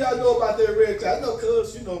 how many of y'all know about that red clay? I know,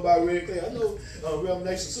 cuz, you know about red clay. I know Real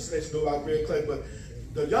Nation, Sister Nation know about red clay, but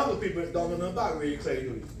the younger people don't know nothing about red clay, do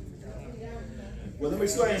you? Well, let me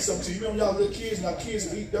explain something to you. Remember y'all little kids, and our kids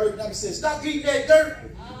would eat dirt, and I said, stop eating that dirt.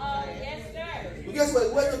 Yes, sir. Well, guess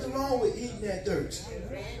what? What's nothing wrong with eating that dirt?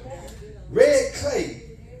 Red clay.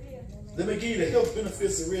 Let me give you the health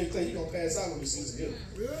benefits of red clay. You're going to pass out when you see this here.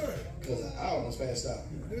 Because I almost passed out.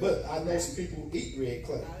 But I know some people who eat red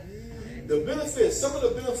clay. The benefits, some of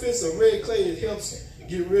the benefits of red clay, it helps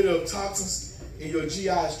get rid of toxins in your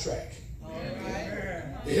GI tract.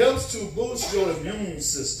 It helps to boost your immune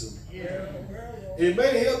system. It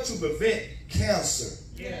may help to prevent cancer.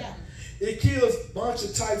 It kills a bunch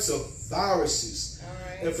of types of viruses.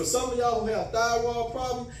 And for some of y'all who have thyroid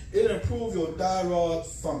problems, it'll improve your thyroid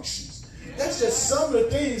functions. That's just some of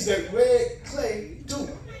the things that red clay do.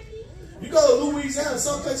 You go to Louisiana,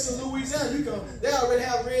 some places in Louisiana, they already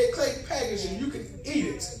have red clay packaged and you can eat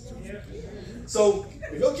it. So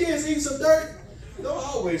if your kids eat some dirt, don't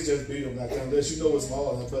always just beat them like that unless you know it's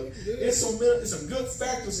marlin. But it's some good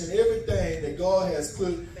factors in everything that God has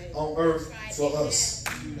put on earth for us.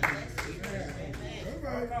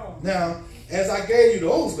 Now, as I gave you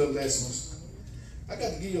those little lessons, I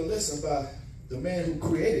got to give you a lesson about the man who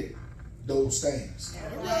created those things.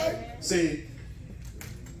 See,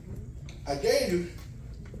 I gave you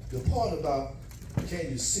the part about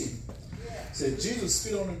can you see. It said Jesus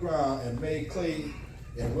spit on the ground and made clay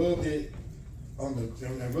and rubbed it on the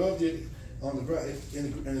ground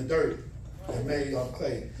in the dirt and made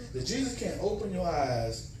clay. That Jesus can't open your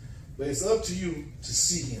eyes, but it's up to you to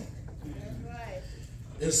see him.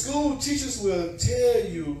 In school, teachers will tell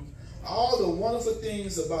you all the wonderful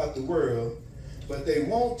things about the world, but they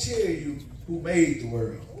won't tell you who made the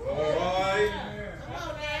world. All right.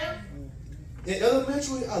 In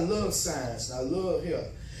elementary, I love science and I love health.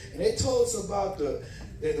 And they told us about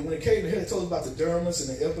when it came to health, they told us about the dermis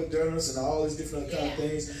and the epidermis and all these different kind of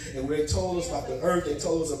things. And when they told us about the earth, they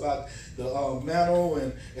told us about the mantle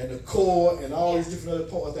and the core and all these different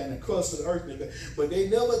other parts and the crust of the earth. But they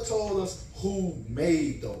never told us who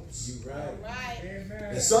made those. You're right.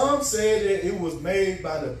 And some said that it was made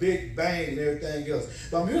by the Big Bang and everything else.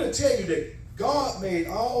 But I'm here to tell you that God made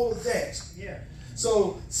all of that. Yeah.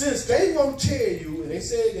 So since they won't tell you, and they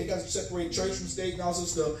say they got to separate church from state and all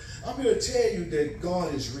this stuff, I'm here to tell you that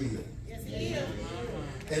God is real. Yes, he is.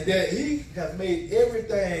 And that he has made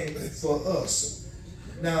everything for us.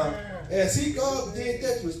 Now, as God did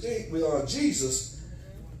that with Jesus,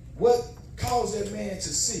 what caused that man to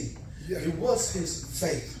see? It was his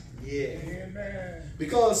faith. Amen.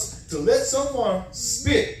 Because to let someone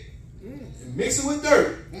spit and mix it with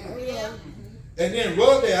dirt and then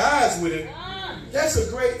rub their eyes with it, that's a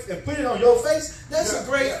great, and put it on your face, that's a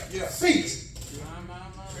great feat.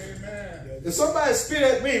 Amen. If somebody spit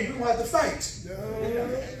at me, we're going to have to fight.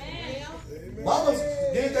 Mama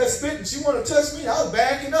did that spit and she wanted to touch me, I was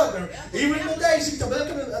backing up. And even in the day, she told me,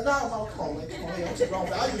 no, Mama, come on, man, come on, what's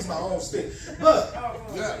wrong? I use my own spit. But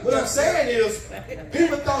what I'm saying is,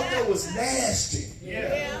 people thought that was nasty.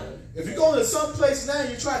 If you go to some place now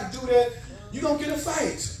and you try to do that, you're going to get a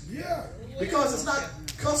fight. Because it's not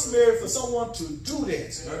customary for someone to do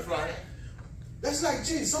that. That's right. That's like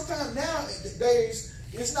Jesus. Sometimes nowadays,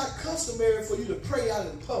 it's not customary for you to pray out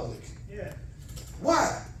in public.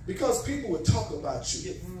 Why? Because people will talk about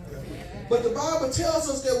you. But the Bible tells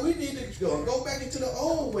us that we need to go back into the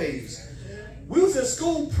old ways. We was in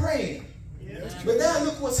school praying. But now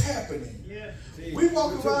look what's happening. We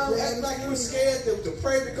walk around acting like we're scared to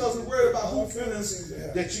pray because we're worried about who feelings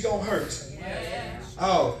that you're going to hurt.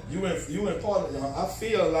 Oh, you in part of it. I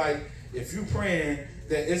feel like if you praying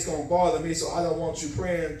that it's going to bother me, so I don't want you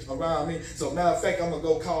praying around me. So matter of fact, I'm going to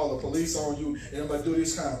go call the police on you and I'm going to do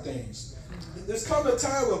these kind of things. There's coming a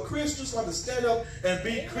time where Christians want to stand up and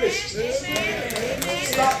be Christians.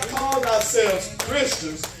 Stop calling ourselves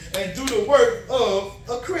Christians and do the work of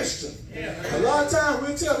a Christian. A lot of times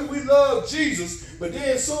we tell people we love Jesus, but then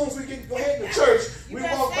as soon as we get go ahead to church, we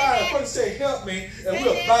walk by and the person say, help me, and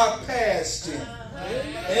we'll bypass them.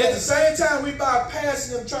 And at the same time we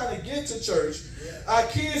bypassing them trying to get to church, our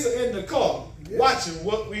kids are in the car watching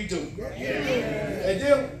what we do. And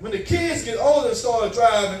then when the kids get older and start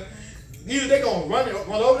driving, either they're going to run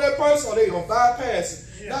over that person or they're going to bypass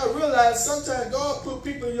it. Now I realize sometimes God put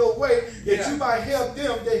people in your way that you might help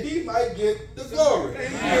them, that he might get the glory.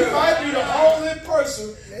 You might be the only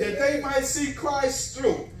person that they might see Christ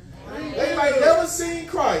through. They might never see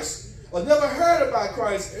Christ, or never heard about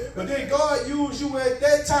Christ, but then God used you at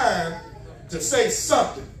that time to say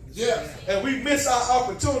something. Yeah. And we miss our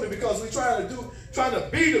opportunity because we're trying to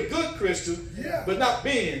be the good Christian, but not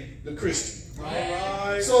being the Christian.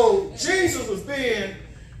 Right. So Jesus was being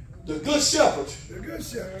the good shepherd. The good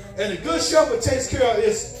shepherd. And the good shepherd takes care of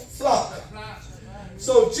his flock.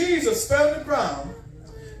 So Jesus fell on the ground,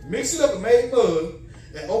 mixed it up and made mud,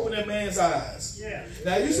 and opened that man's eyes. Yeah.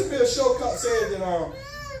 Now, it used to be a show said that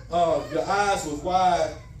your eyes was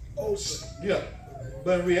wide open. Yeah.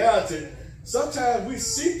 But in reality, sometimes we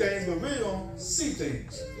see things, but we don't see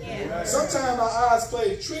things. Yeah. Sometimes our eyes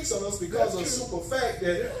play tricks on us because of the simple fact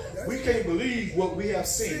that we can't believe what we have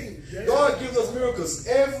seen. God gives us miracles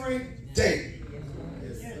every day.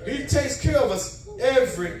 He takes care of us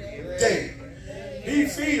every day. He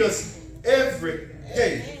feeds us every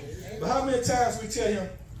day. But how many times we tell him,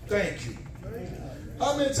 thank you?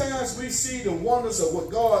 How many times we see the wonders of what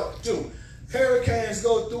God do? Hurricanes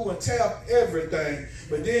go through and tear up everything,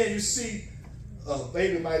 but then you see a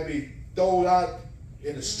baby might be thrown out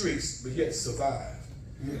in the streets, but yet survive.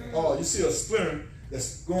 Or you see a splinter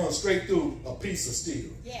that's going straight through a piece of steel.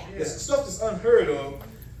 The stuff that's unheard of,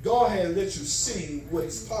 God had let you see what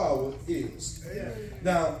his power is.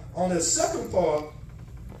 Now, on the second part,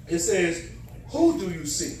 it says, who do you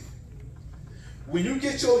see? When you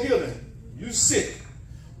get your healing, you sick.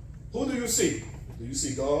 Who do you see? Do you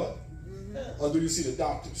see God? Or do you see the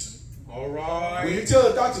doctors? All right. When you tell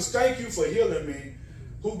the doctors, thank you for healing me,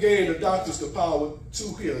 who gave the doctors the power to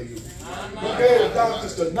heal you? Who gave the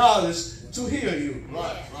doctors the knowledge to heal you?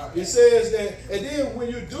 It says that, and then when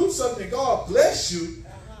you do something, God bless you,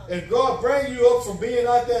 and God bring you up from being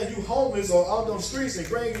out there and you homeless or out on the streets and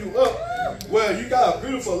bring you up where you got a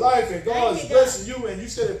beautiful life and God is blessing you and you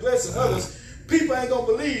started blessing others, people ain't going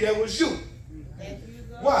to believe that was you.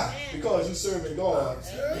 Why? Because you're serving God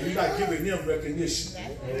and you're not giving them recognition.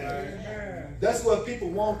 That's what people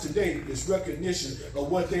want today, is recognition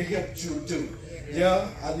of what they helped you do. Yeah,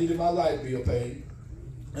 I needed my light bill paid.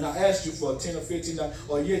 And I asked you for 10 or 15,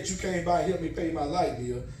 or yet you came by and helped me pay my light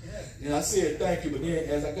bill. And I said thank you, but then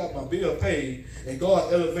as I got my bill paid and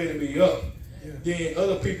God elevated me up, then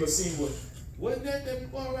other people seen, well, wasn't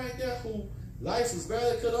that boy right there who lights was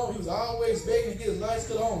barely cut on? He was always begging to get his lights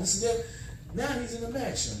cut on. This and that. Now he's in the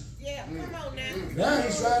mansion. Yeah, come on now. Now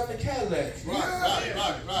he's driving a Cadillac.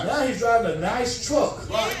 Right. Now he's driving a nice truck.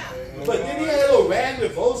 Right. But then he had a little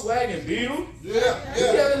raggedy Volkswagen Beetle. He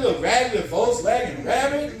had a little raggedy Volkswagen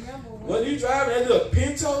Rabbit. What he driving, that little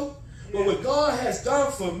Pinto. But what God has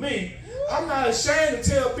done for me, I'm not ashamed to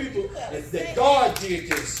tell people that God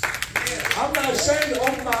did this. I'm not ashamed to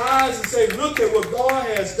open my eyes and say, look at what God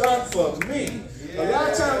has done for me. A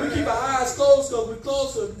lot of times we keep our eyes closed because we're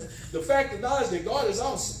closed to the fact of knowledge that God is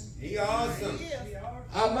awesome. He awesome.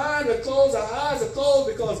 Our mind are closed, our eyes are closed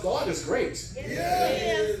because God is great.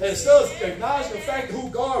 Yes. Instead of acknowledging the fact of who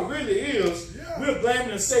God really is, we're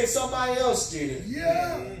blaming and say somebody else did it.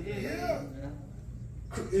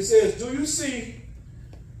 It says, do you see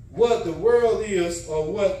what the world is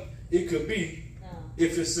or what it could be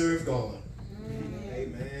if it served God?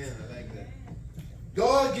 Amen. I like that.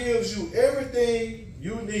 God gives you everything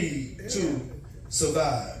you need to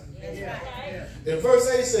survive. In verse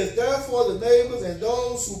 8 says, therefore the neighbors and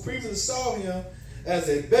those who previously saw him as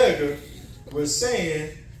a beggar were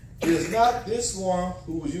saying, is not this one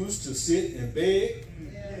who used to sit and beg?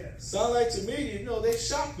 Sound like to me, you know, they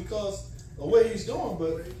shocked because of what he's doing,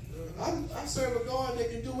 but I serve a God that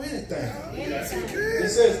can do anything. It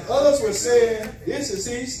says, others were saying, this is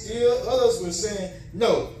he still. Others were saying,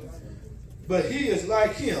 no, but he is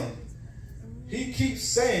like him. He keeps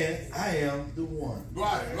saying, I am the one.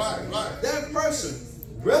 Right. That person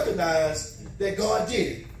recognized that God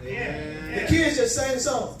did it. The kids just sang the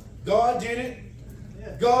song. God did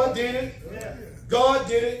it. God did it. God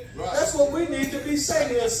did it. That's what we need to be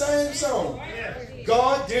singing, the same song.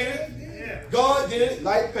 God did it. God did it.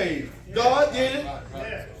 Light paid. God did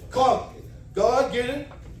it. Car. God did it.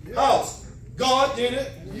 House. God did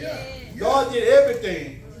it. God did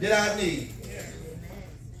everything that I need.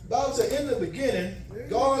 The Bible said, in the beginning,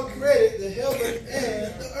 God created the heaven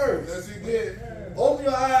and the earth. Yes, he did. Open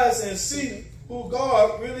your eyes and see who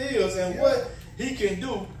God really is and what he can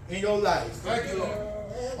do in your life. Thank you, Lord.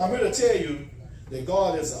 I'm here to tell you that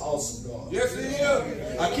God is an awesome God. Yes, he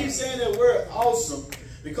is. I keep saying that word awesome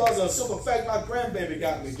because of the simple fact my grandbaby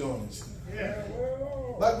got me doing it.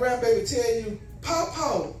 My grandbaby tell you,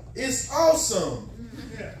 Papa, it's awesome.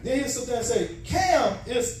 Then he'll sit there and say, Cam,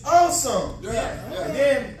 it's awesome. And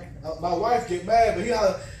then my wife get mad, but he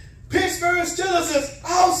holler, Pittsburgh Steelers is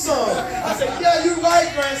awesome. I said, yeah, you're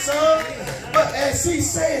right, grandson. But as as he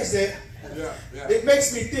says that, it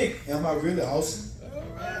makes me think, am I really awesome?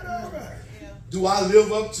 Do I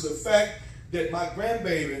live up to the fact that my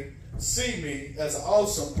grandbaby see me as an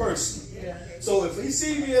awesome person? So if he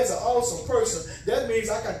see me as an awesome person, that means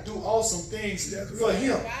I got to do awesome things for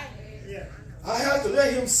him. I have to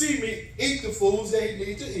let him see me eat the foods that he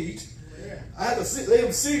needs to eat. I have to let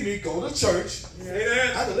him see me go to church.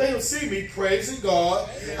 I have to let him see me praising God.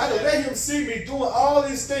 I have to let him see me doing all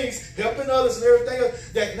these things, helping others and everything else,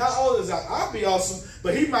 that not only is I'll be awesome,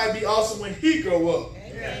 but he might be awesome when he grow up.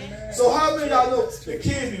 So how many of y'all know the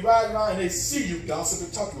kids be riding around and they see you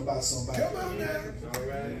gossiping, talking about somebody? Come on now.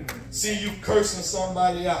 See you cursing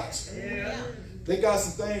somebody out. They got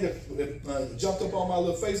some things that jumped up on my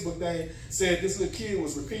little Facebook thing, said this little kid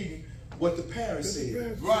was repeating what the parents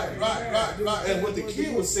said. Right. And what the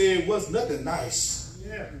kid was saying was nothing nice.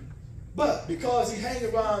 But because he hang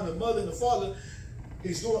around the mother and the father,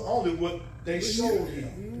 he's doing only what they showed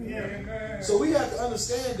him. So we have to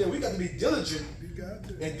understand that we got to be diligent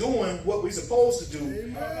in doing what we're supposed to do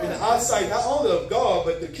in the eyesight not only of God,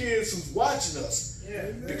 but the kids who's watching us.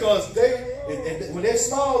 Because when they're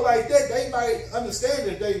small like that, they might understand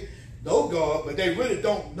that they know God, but they really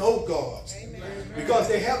don't know God. Because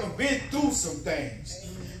they haven't been through some things.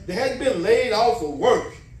 They hadn't been laid off of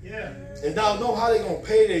work. And now know how they're going to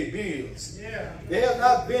pay their bills. They have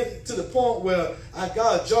not been to the point where I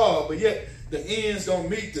got a job, but yet the ends don't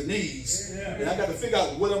meet the needs. And I got to figure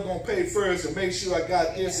out what I'm going to pay first to make sure I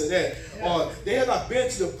got this or that. Or they have not been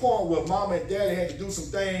to the point where mom and daddy had to do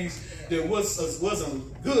some things that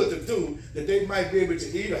wasn't good to do, that they might be able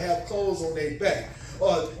to eat or have clothes on their back.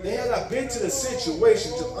 Or they have not been to the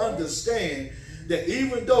situation to understand that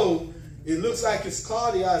even though it looks like it's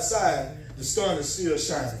cloudy outside, the sun is still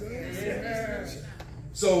shining.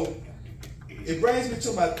 So it brings me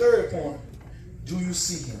to my third point. Do you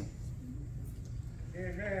see him?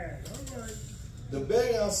 The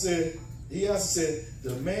beggar said, he also said,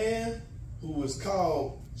 the man who was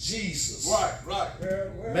called Jesus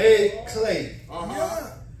made clay.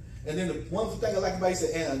 And then the wonderful thing I like about it, he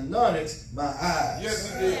said, and anointed my eyes.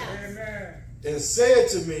 Yes, it did. And said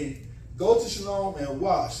to me, go to Shalom and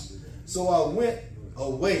wash. So I went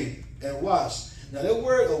away and washed. Now that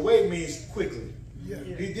word away means quickly.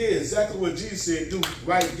 He did exactly what Jesus said do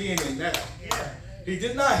right then and now. He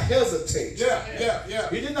did not hesitate.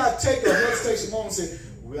 He did not take a hesitation moment and say,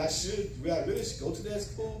 well, I really should go to that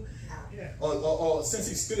school. Or since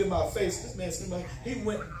he spit in my face, this man spit in my face. He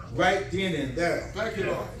went right then and there. Thank you,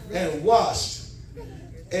 Lord. And washed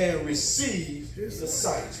and received the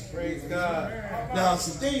sight. Praise God. Now,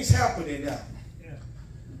 some things happening now.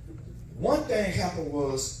 One thing happened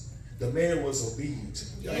was the man was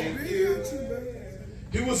obedient.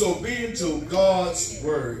 He was obedient to God's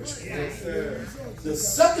word. Yes, sir. The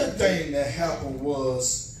second thing that happened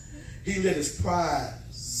was he let his pride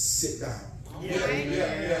sit down.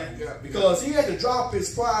 Because he had to drop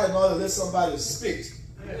his pride in order to let somebody spit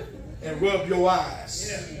and rub your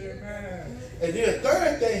eyes. And then the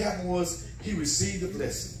third thing happened was he received the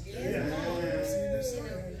blessing.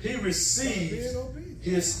 He received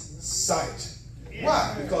his sight.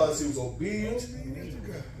 Why? Because he was obedient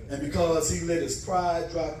and because he let his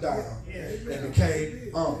pride drop down and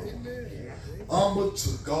became humble. Humble to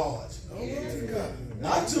God.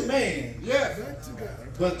 Not to man,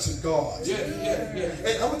 but to God.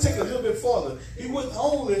 And I'm going to take it a little bit further. He wasn't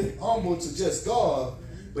only humble to just God,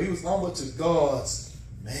 but he was humble to God's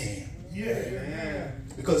man.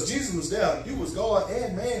 Because Jesus was there. He was God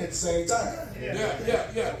and man at the same time.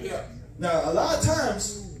 Now, a lot of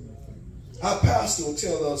times, our pastor will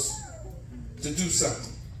tell us to do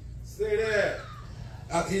something. Say that.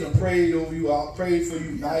 He done prayed over you. I'll pray for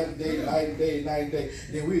you night and day, night and day, night and day.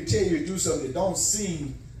 Then we'll tell you to do something that don't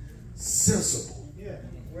seem sensible.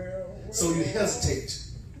 So you hesitate.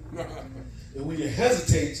 And when you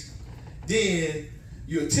hesitate, then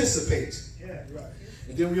you anticipate.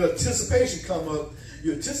 And then when your anticipation come up,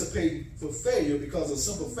 you anticipate for failure because of the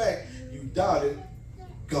simple fact you doubted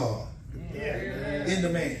God in the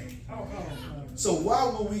man. So why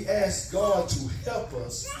would we ask God to help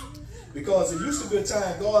us? Because it used to be a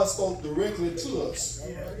time God spoke directly to us.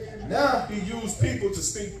 Now he used people to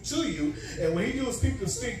speak to you. And when he used people to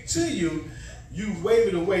speak to you, you wave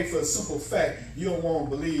it away for a simple fact. You don't want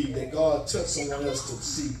to believe that God touched someone else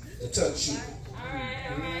to touch you.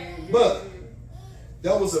 But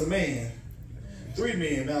there was a man, 3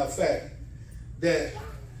 men, matter of fact, that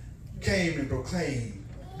came and proclaimed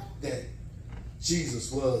that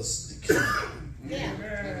Jesus was the king.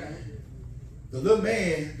 The little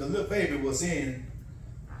man, the little baby was in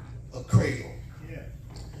a cradle,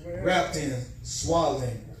 wrapped in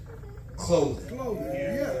swaddling clothing.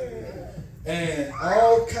 Yeah. And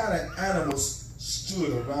all kind of animals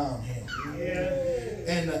stood around him.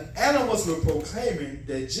 And the animals were proclaiming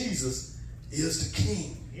that Jesus is the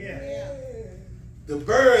king. The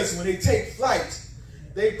birds, when they take flight,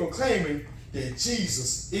 they proclaiming that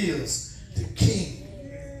Jesus is the king.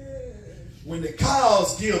 When the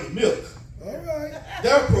cows give milk, All right.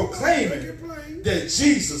 they're proclaiming that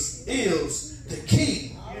Jesus is the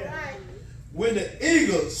king. When the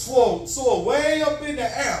eagle soar way up in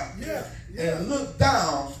the air and look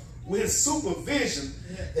down with his supervision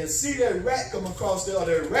and see that rat come across there or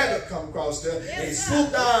that rabbit come across there and he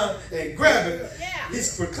swoop down and grab it,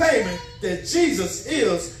 he's proclaiming that Jesus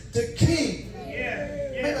is the king.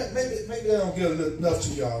 Maybe I don't get enough to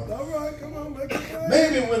y'all. All right, come on, make it plain.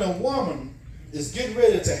 Maybe when a woman is getting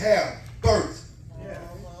ready to have birth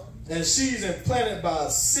and she's implanted by a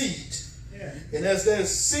seed, and as that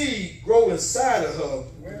seed grows inside of her,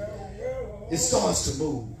 it starts to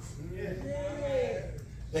move.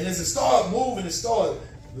 And as it starts moving, it starts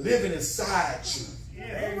living inside you.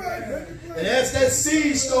 All right, make it plain. And as that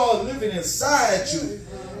seed starts living inside you,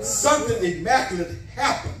 something immaculate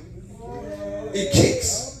happens. It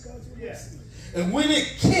kicks. And when it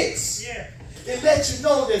kicks, it lets you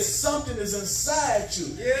know that something is inside you.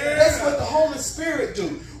 That's what the Holy Spirit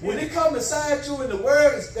do. When it comes inside you and the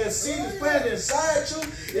word, that seed is planted inside you,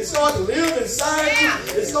 it starts to live inside you.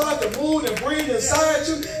 It starts to move and breathe inside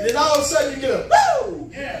you. And then all of a sudden you get a woo!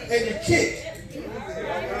 And you kick. Make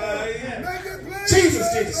it plain. Jesus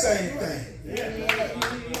did the same thing.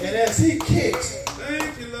 And as he kicked,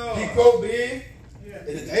 Thank you, Lord. he grew big.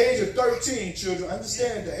 And at the age of 13, children,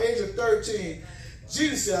 understand at the age of 13,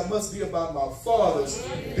 Jesus said, I must be about my Father's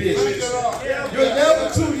business. You're never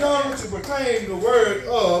too young to proclaim the word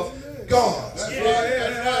of God.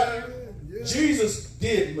 Jesus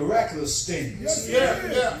did miraculous things.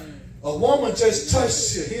 A woman just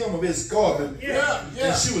touched the hem of his garment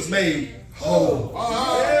and she was made whole.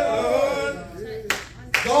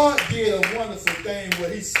 God did a wonderful thing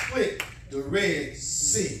where he split the Red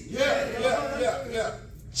Sea.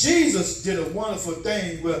 Jesus did a wonderful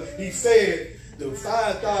thing where he fed the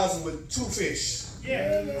 5,000 with 2 fish,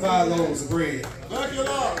 5 loaves of bread.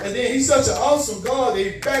 And then he's such an awesome God that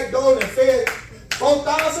he backdoored and fed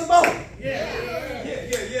 4,000 more.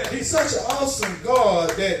 He's such an awesome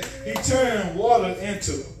God that he turned water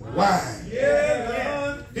into wine.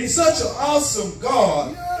 He's such an awesome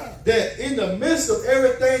God that in the midst of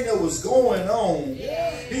everything that was going on,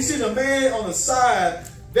 he seen a man on the side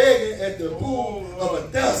begging at the pool of a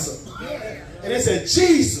desert. And they said,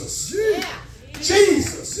 Jesus,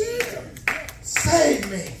 Jesus, save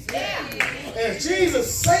me. And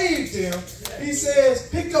Jesus saved him. He says,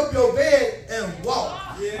 pick up your bed and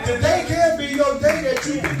walk. Today can be your day that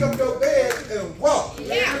you pick up your bed and walk.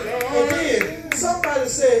 And then somebody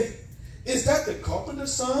said, is that the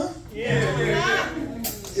carpenter's son?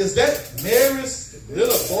 Is that Mary's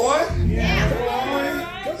little boy?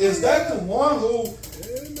 Is that the one who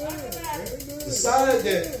decided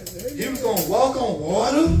that he was going to walk on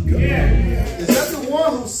water? Is that the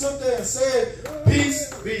one who stood there and said,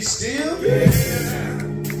 peace, be still?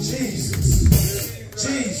 Jesus.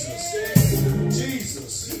 Jesus.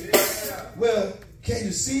 Jesus. Well, can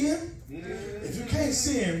you see him? If you can't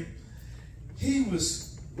see him, he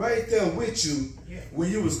was right there with you when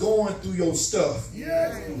you was going through your stuff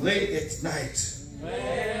late at night.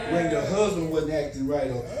 When your husband wasn't acting right,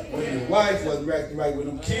 or when your wife wasn't acting right, when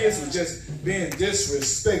them kids were just being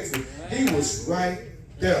disrespectful, he was right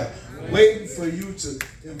there waiting for you to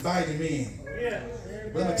invite him in.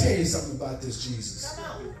 But I'm going to tell you something about this Jesus.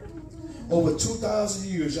 Over 2,000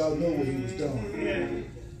 years, y'all know what he was doing.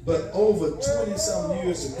 But over 20-something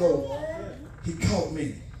years ago, he caught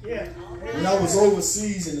me. When I was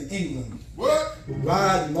overseas in England,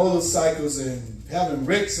 riding motorcycles and having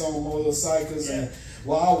wrecks on motorcycles, and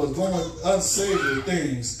while I was doing unsavory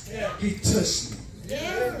things, he touched me.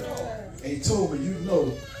 And he told me, you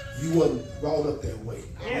know, you wasn't brought up that way.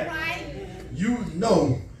 You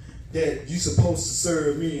know that you're supposed to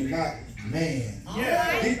serve me and not man.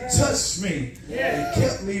 He touched me and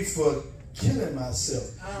kept me from killing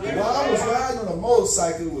myself. While I was riding on a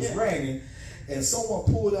motorcycle, it was raining, and someone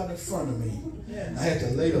pulled out in front of me. I had to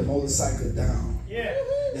lay the motorcycle down.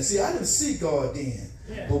 And see, I didn't see God then.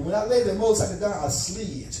 But when I laid the motorcycle down, I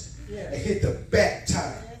slid and hit the back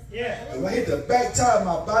tire. And when I hit the back tire,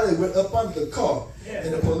 my body went up under the car.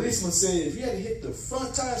 And the policeman said, if you had to hit the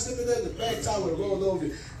front tire, slip it there, the back tire would have rolled over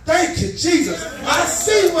you. Thank you, Jesus. I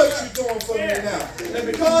see what you're doing for me now. And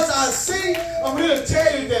because I see, I'm here to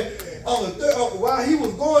tell you that on the while he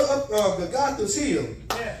was going up the Gotham Hill,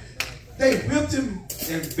 they whipped him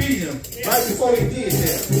and beat him right before he did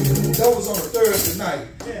that. That was on a Thursday night.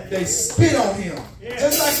 They spit on him.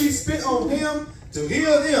 Just like he spit on them to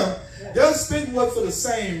heal them, they're spitting what for the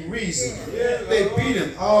same reason. They beat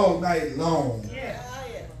him all night long.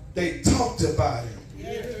 They talked about him.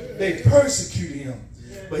 They persecuted him.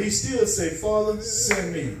 But he still said, Father,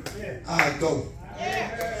 send me. I go.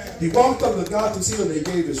 He walked up to Golgotha's hill and they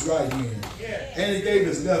gave his right hand. And they gave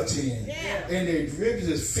his left hand. And they ripped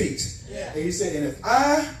his feet. And he said, and if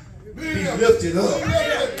I be lifted up,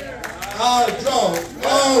 I'll draw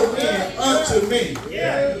all men unto me. He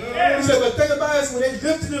said, but the thing about it is when they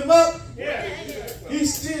lifted him up, he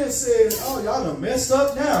still said, oh, y'all done messed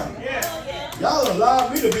up now. Y'all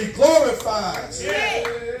allowed me to be glorified.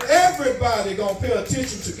 Everybody gonna pay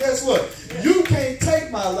attention to, guess what? You can't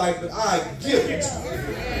take my life, but I give it to you.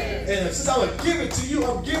 And since I'm gonna give it to you,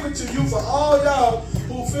 I'm giving to you for all y'all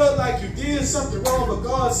who felt like you did something wrong, but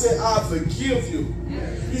God said, I forgive you.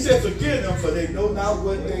 He said, forgive them, for they know not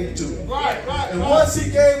what they do. And once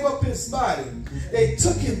he gave up his body, they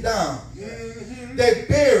took him down. They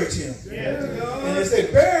buried him. And as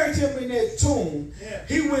they buried him in that tomb,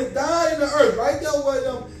 he went down in the earth, right there where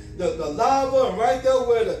the lava, and right there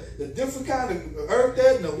where the different kind of earth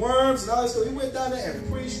there, and the worms and all that stuff. He went down there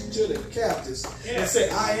and preached to the captives and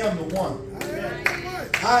said, I am the one.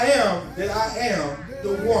 I am that I am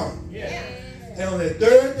the one. And on that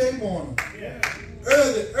third day morning,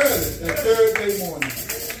 early, that third day morning,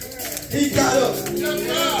 he got up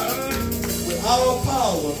with all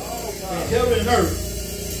power in heaven and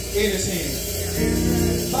earth in his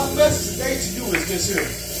hand. My message today to you is this here.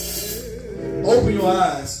 Open your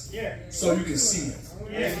eyes so you can see him.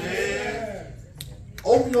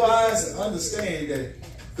 Open your eyes and understand that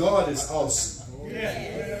God is awesome.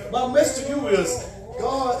 My message to you is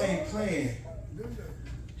God ain't playing.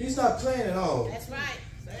 He's not playing at all. That's right.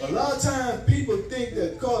 A lot of times people think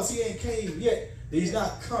that because he ain't came yet, that he's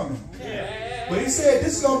not coming. But he said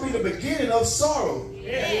this is going to be the beginning of sorrow.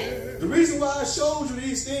 The reason why I showed you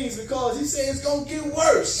these things because he said it's going to get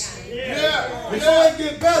worse. Before it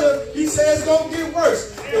get better, he said it's going to get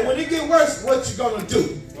worse. And when it get worse, what you going to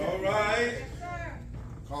do? All right.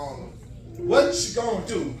 What you going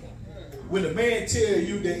to do when the man tell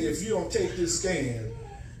you that if you don't take this scan,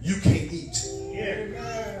 you can't eat?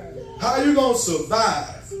 How are you going to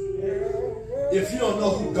survive if you don't know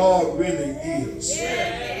who God really is?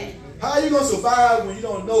 How are you going to survive when you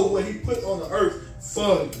don't know what he put on the earth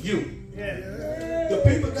for you? The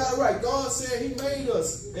people got it right. God said he made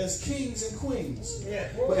us as kings and queens.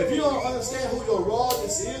 But if you don't understand who your royalty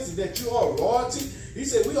is and that you are royalty, he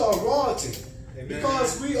said we are royalty.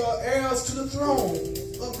 Because we are heirs to the throne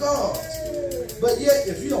of God. But yet,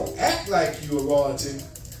 if you don't act like you are royalty,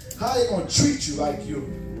 how are they going to treat you like you're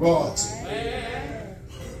royalty?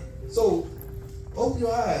 So, open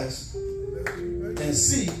your eyes and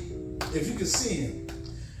see if you can see him.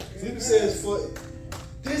 Philippians says, for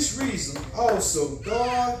this reason also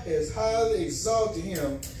God has highly exalted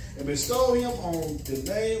him and bestowed him on the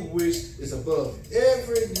name which is above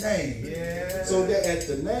every name. So that at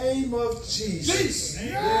the name of Jesus,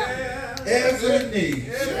 every knee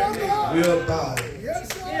will bow.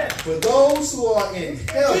 For those who are in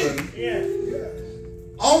heaven,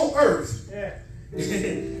 on earth,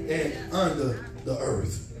 and under the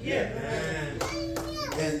earth.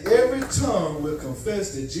 And every tongue will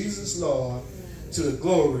confess that Jesus is Lord to the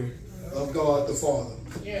glory of God the Father.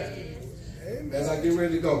 As I get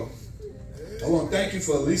ready to go, I want to thank you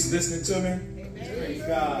for at least listening to me.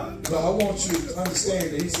 But I want you to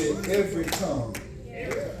understand that he said every tongue.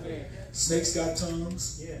 Snakes got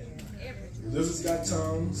tongues. Lizards got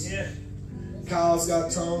tongues. Cows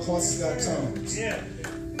got tongues. Horses got tongues.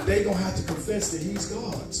 They're going to have to confess that he's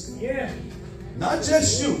God's. Not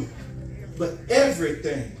just you, but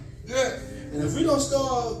everything. And if we don't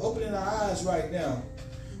start opening our eyes right now,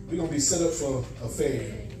 we're going to be set up for a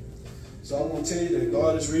failure. So I want to tell you that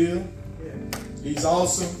God is real. He's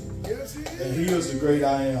awesome. And he is the great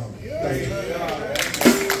I am. Thank you.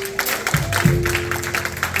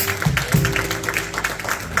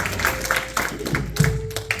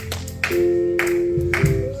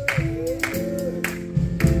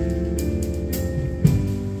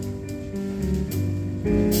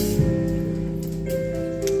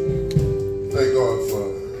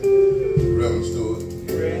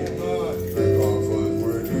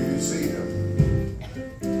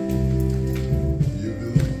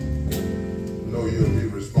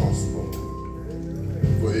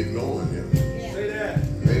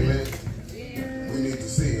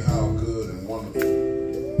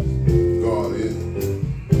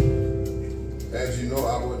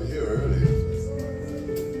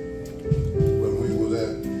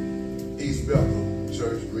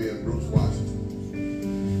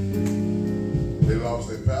 lost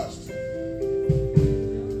their pastor.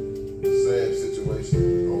 Sad situation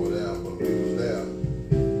over there, but we was there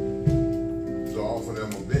to offer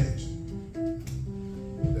them a bench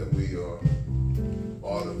that we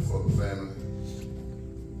ordered for the family.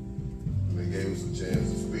 And they gave us a chance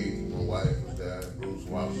to speak. My wife was there, Bruce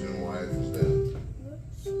Washington's wife was there.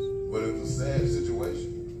 But it was a sad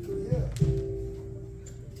situation.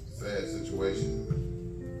 Sad situation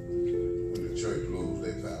when the church lose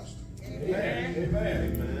their pastor. Amen. Amen.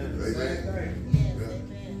 Amen. Yeah.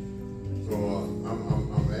 So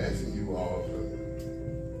I'm asking you all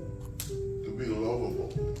to be lovable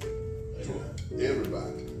to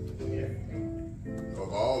everybody.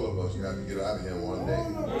 Because all of us got to get out of here one day.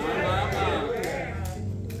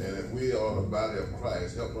 And if we are the body of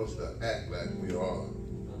Christ, help us to act like we are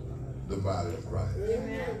the body of Christ.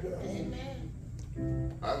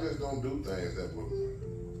 I just don't do things that would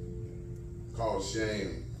cause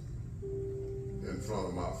shame in front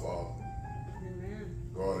of my Father.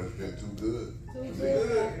 God has been too good to me.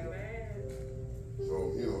 So,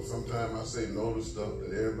 you know, sometimes I say no to stuff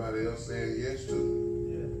that everybody else saying yes to.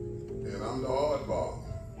 And I'm the oddball.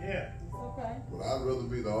 Yeah. But I'd rather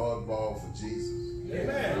be the oddball for Jesus.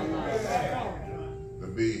 Amen. To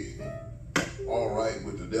be all right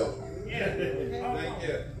with the devil. Thank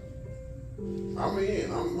you. I'm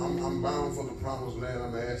in. I'm bound for the promised land.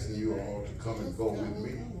 I'm asking you all to come and go with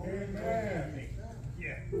me.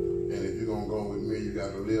 And if you're going to go with me, you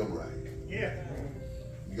got to live right.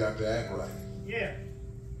 You got to act right.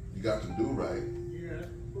 You got to do right.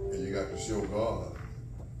 And you got to show God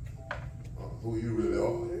who you really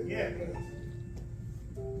are.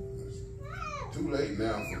 It's too late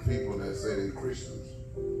now for people that say they're Christians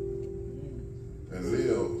and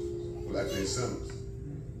live like they're sinners.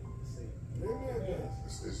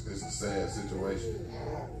 It's a sad situation.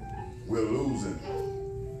 We're losing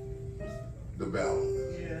the battle.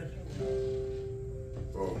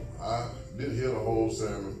 So I didn't hear the whole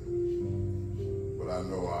sermon, but I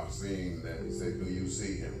know I've seen that. He said, do you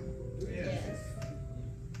see him?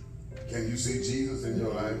 Can you see Jesus in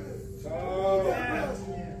your life?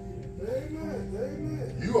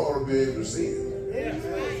 You ought to be able to see him.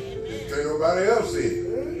 Can't nobody else see him.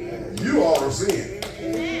 You ought to see him.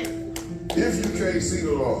 If you can't see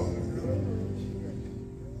the Lord,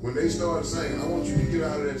 when they start saying, I want you to get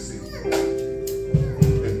out of that seat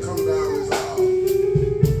and come down this aisle,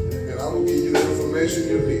 and I will give you the information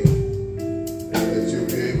you need, that you'll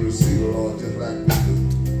be able to see the Lord just like we do.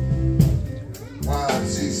 While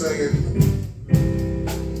she's singing,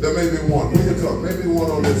 there may be one. Will you come? Maybe one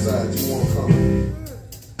on this side. You want to come?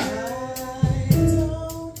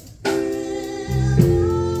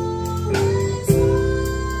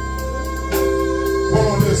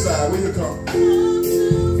 Will you come?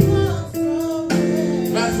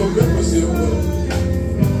 Not for membership, but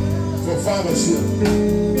for fellowship.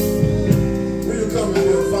 Will you come and be a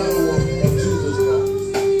follower of Jesus Christ?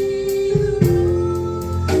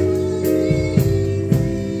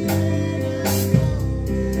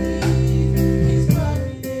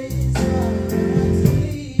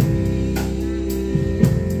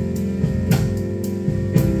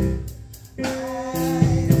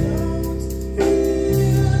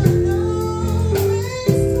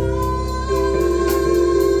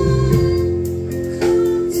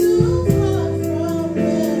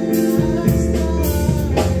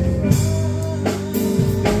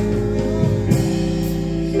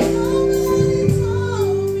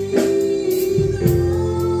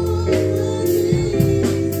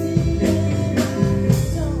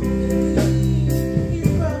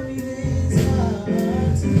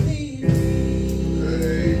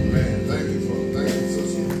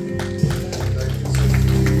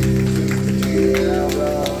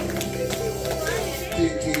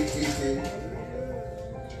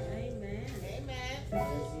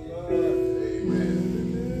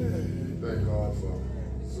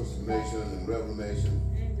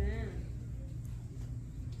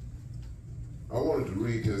 I wanted to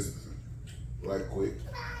read this right quick.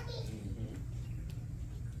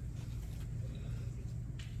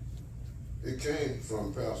 It came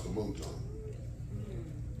from Pastor Mouton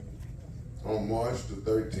on March the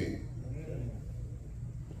 13th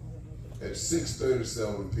at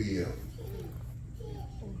 6:37 p.m.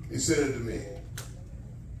 He said it to me.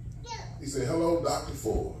 He said, "Hello, Dr.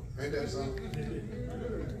 Ford." Ain't that something?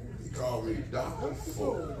 He called me Dr.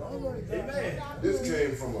 Ford. Amen. This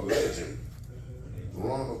came from a legend.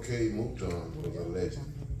 Ronald K. Mouton was a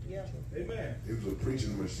legend. Amen. He was a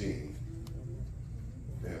preaching machine.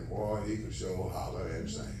 And boy, he could show holler and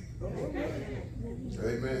sing.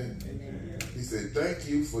 Amen. He said, "Thank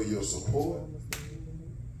you for your support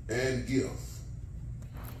and gift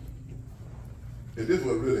And this is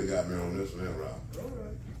what really got me on this one, Rob. All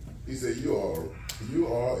right. He said, you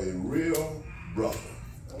are a real brother.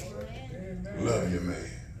 All right. Love your man.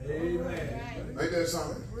 Amen. Ain't that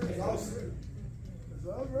something? That's awesome.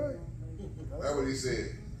 That's all right. That's what he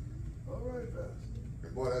said. All right, Pastor.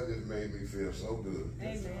 And boy, that just made me feel so good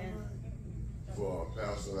Amen. for a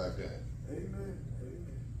pastor like that Amen.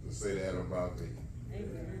 to say that about me.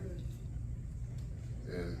 Amen.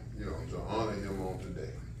 And, you know, to honor him on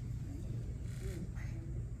today.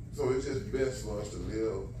 So it's just best for us to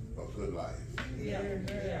live a good life. Yeah.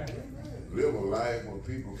 Yeah. Live a life where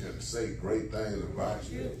people can say great things about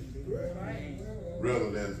you. Right.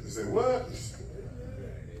 Rather than say, what?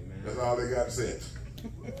 That's all they got to say.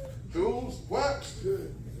 Fools, what?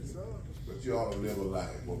 Good. It's all. But you ought to live a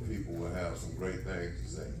life where people will have some great things to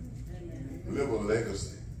say. Live a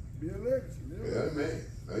legacy. Be a legacy. Yeah, amen.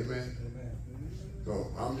 Amen.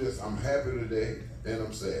 So I'm happy today and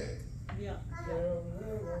I'm sad Yeah.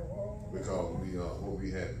 because what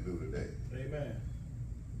we had to do today. Amen.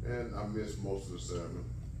 And I missed most of the sermon.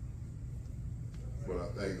 But I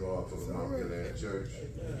thank God for the Mount Gilead Church.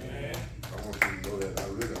 I want you to know that I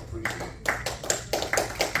really appreciate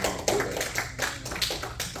Mount Gilead.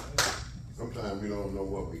 Sometimes we don't know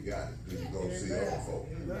what we got until you go see other folk.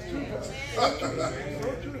 That's true, Pastor.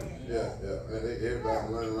 So true. Yeah. And everybody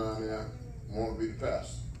running around there want to be the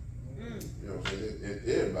pastor. You know what I'm saying? And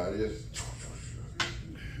everybody just,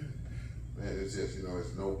 man, it's just, you know,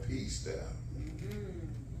 it's no peace there.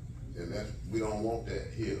 And we don't want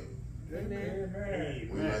that here. Amen.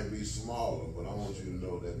 We might be smaller, but I want you to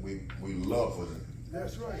know that we love one another.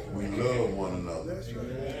 That's right. We love one another. That's right.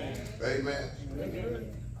 Amen. That's right.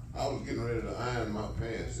 I was getting ready to iron my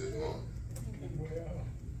pants this morning.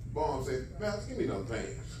 Mom said, Pastor, give me them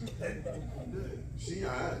pants. She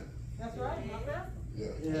ironed. That's right, my brother.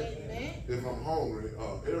 Yeah. Amen. If I'm hungry,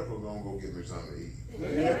 Erica gonna go get me something to eat.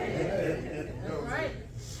 That's right.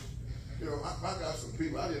 You know, I got some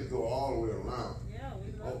people, I just go all the way around. Yeah,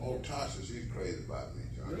 we love Oh, Tasha, she's crazy about me.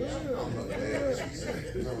 I'm her dad, she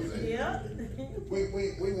said. You know what I'm saying? Yeah.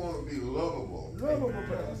 We want to be lovable Lovable,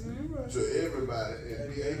 Pastor. You're right. to everybody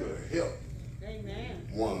and be able to help Amen.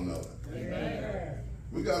 one another. Amen.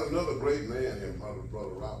 We got another great man here, Brother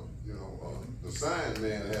Robert. You know, the sign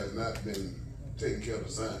man has not been taking care of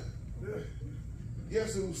the sign.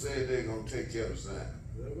 Guess who said they're going to take care of the sign?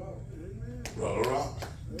 Brother Robert.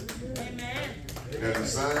 Amen. And the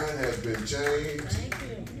sign has been changed.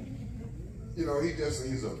 Thank you. You know,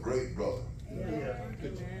 he's a great brother. Yeah.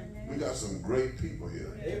 Amen. We got some great people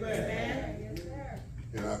here. Amen.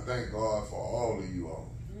 And I thank God for all of you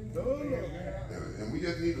all. Lord. And we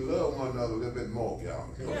just need to love one another a little bit more, y'all.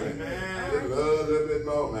 Okay? Just love a little bit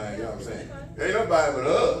more, man. You know what I'm saying? Ain't nobody but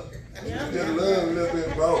us. Yeah. Just love a little bit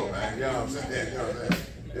more, man. You know what I'm saying? You know what I'm saying?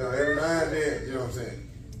 You know, every now and then, you know what I'm saying?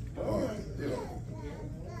 You know,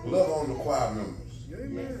 love on the choir members,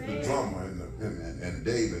 the drummer and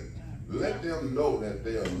David. Let them know that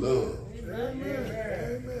they are loved.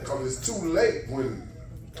 Amen. Because it's too late when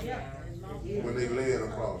Yeah. they lay it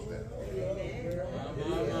across that.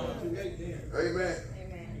 Amen.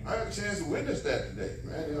 I had a chance to witness that today,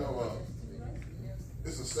 man. You know,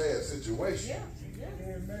 it's a sad situation.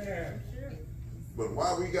 But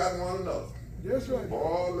why we got one another? That's right.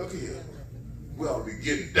 Boy, look here. We ought to be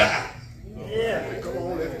getting down. Yeah. Come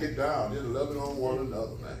on, let's get down. Just loving on one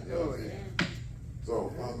another, man. You know what I'm saying?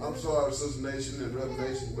 So I'm sorry, Sister Nation and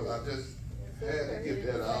Revelation, but I just had to get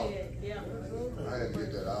that out. Yeah. I had to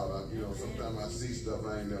get that out. You know, sometimes I see stuff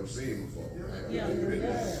I ain't never seen before. Yeah.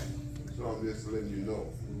 So I'm just letting you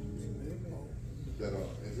know that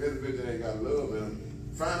if individual ain't got love in them,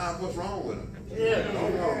 find out what's wrong with them. Yeah.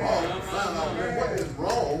 Don't know them. Find out, man, what is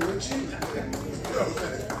wrong with you. You know what I'm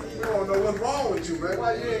saying? We don't know what's wrong with you, man.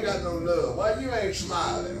 Why you ain't got no love? Why you ain't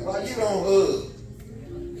smiling? Why you don't hug?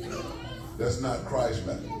 That's not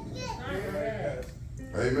Christ-like.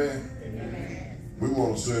 Amen. We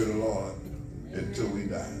want to serve the Lord until we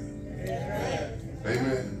die.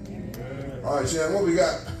 Amen. All right, Shannon, what we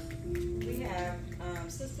got? We have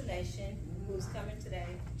Sister Nation, who's coming today,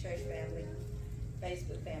 church family,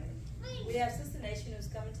 Facebook family. We have Sister Nation who's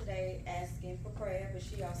coming today asking for prayer, but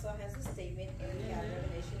she also has a statement, and we have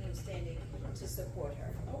Revelation who's standing to support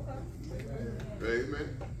her.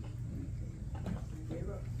 Amen.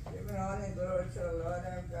 Giving honor and glory to the Lord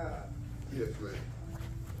our God. Yes, ma'am.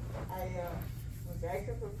 I was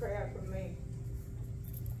asking for prayer for me.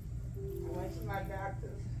 I went to my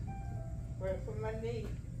doctor's, worked for my knee.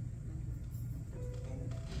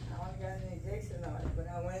 And I only got an injection on it, but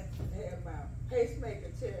I went to have my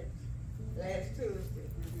pacemaker checked last Tuesday.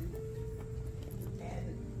 And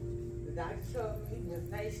the doctor told me, Miss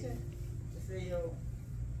Nation, said, your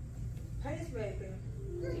pacemaker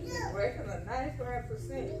is working at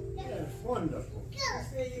 95%. That's wonderful. He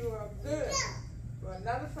said you are good for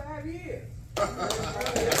another 5 years. I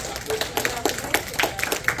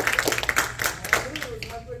knew it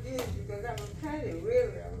was up against because I was kind of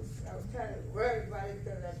weary. I was kind of worried about it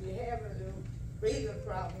because I'd be having little breathing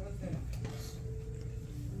problems, and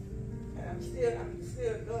I'm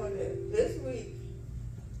still doing it. This week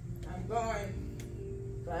I'm going.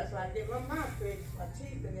 So I get my mouth fixed, my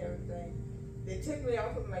teeth and everything. They took me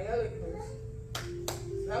off of my eloquence.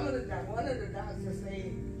 One of the doctors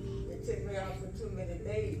said they took me off for too many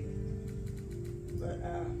days. But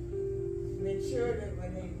make sure that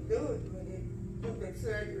when they do the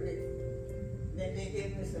surgery, then they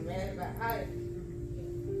give me some antibiotics.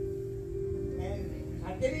 And I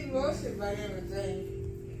get emotional about everything.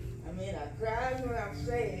 I mean, I cry when I'm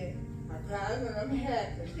sad. I cry when I'm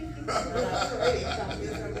happy. When I praise, I'm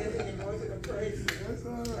just an emotional praise. That's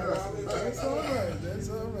all right. That's all right. That's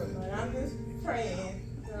all right. But I'm just praying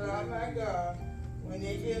to Lord my God when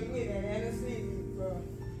they give me that anesthesia for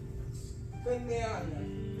putting me on them.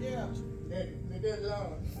 Yeah. That the good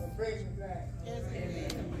Lord will bring me back. Yes, Amen.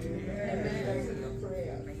 That's in the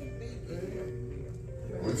prayer.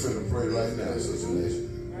 We're finna pray right now, Sister Nation.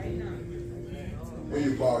 Right now. Will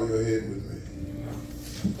you bow your head with me?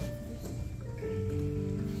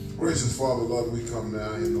 Gracious Father, Lord, we come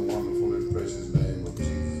now in the wonderful and precious name of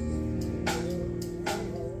Jesus.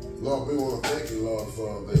 Lord, we want to thank you, Lord,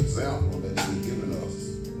 for the example that you've given us.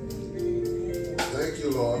 Thank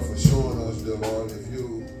you, Lord, for showing us, dear Lord, if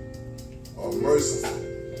you are merciful,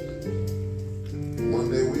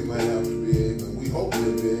 one day we might have to be able, and we hope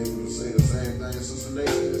we'll be able to say the same thing Sister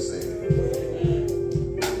Nation is saying.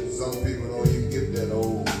 Some people don't even get that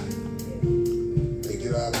old. They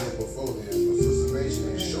get out here before them. But Sister Nation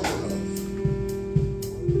is showing us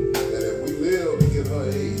that if we live to get her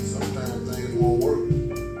age, sometimes things won't work.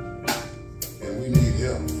 And we need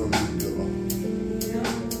help from you, dear Lord.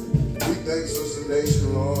 We thank Sister Nation,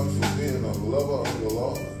 Lord, for being a lover of the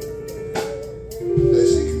Lord. That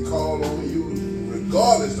she can call on you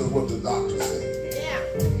regardless of what the doctor says.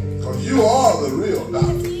 Because you are the real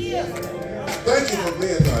doctor. Thank you for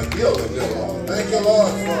being a healer, dear Lord. Thank you,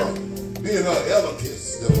 Lord, for being her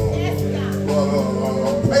eloquence, dear Lord. Lord,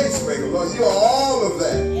 a pacemaker, Lord, you are all of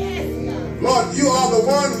that. Lord, you are the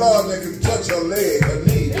one, Lord, that can touch her leg, her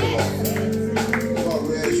knee, dear Lord. Lord,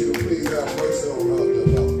 we ask you to please have mercy on her, dear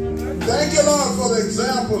Lord. Thank you, Lord, for the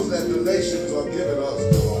examples that the nations are giving us,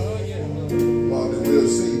 dear Lord. Lord, that we'll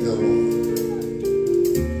see, dear Lord.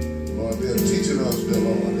 Lord, they're teaching us, dear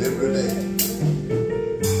Lord, every day.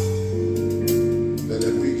 That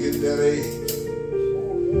if we get that age,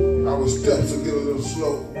 our steps will get a little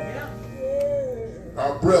slow.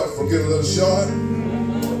 Our breath will get a little short.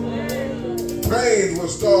 Pain will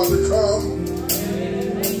start to come.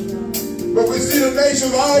 But we see the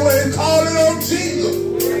nations always calling on Jesus.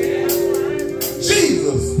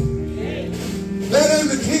 Jesus. That is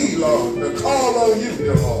the key, Lord, to call on you,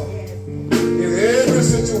 dear Lord, in every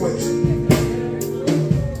situation.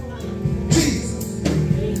 Jesus.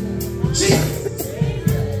 Jesus.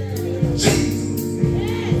 Jesus.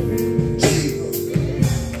 Jesus.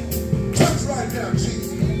 Touch right now,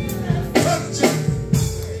 Jesus. Touch Jesus.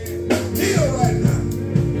 Heal right now.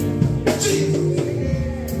 Jesus.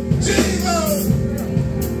 Jesus.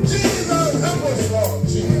 Jesus. Help us, Lord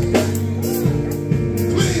Jesus.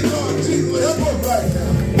 Please, Lord Jesus, help us right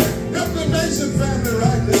now. Help the nation family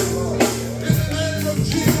right now, Lord. In the name of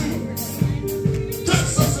Jesus. Touch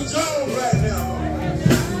Sister Jones right now,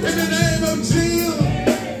 Lord. In the name of Jesus.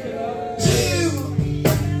 Jesus.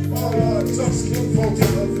 Oh, Lord, touch skin folks in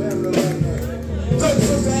her family right now. Touch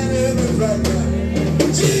Sister Annie Evans right now.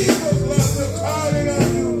 Jesus, Lord, we're calling on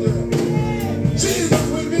you, dear. Jesus,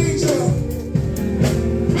 we need you.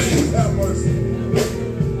 Please have mercy.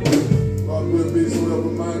 Lord, we'll be so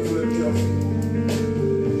ever mindful and careful.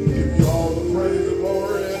 Give you all the praise and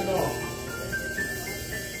glory and honor.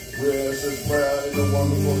 We ask this prayer in the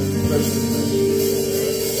wonderful and precious name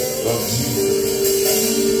of Jesus.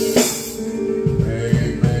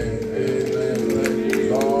 Amen. Amen. Thank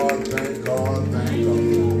God. Thank God. Thank God.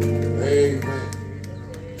 Amen.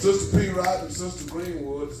 Sister P. Rod and Sister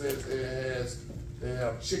Greenwood says they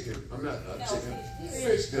have chicken. I'm not chicken.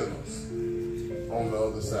 Fish dinners on the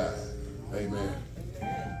other side. Amen.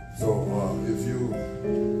 So if you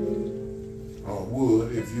would,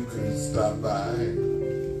 if you can stop by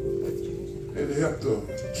and help the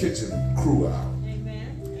kitchen crew out.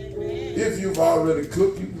 If you've already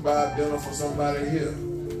cooked, you can buy dinner for somebody here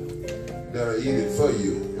that'll eat it for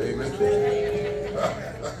you. Amen.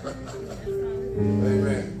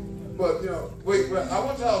 Amen. But, you know, wait, I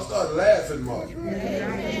want y'all to start laughing more. You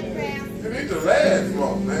need to laugh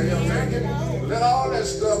more, man. You know what I'm saying? Let all that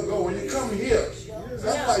stuff go. When you come here,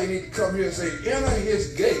 that's why you need to come here and say, enter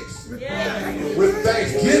his gates with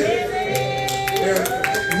thanksgiving and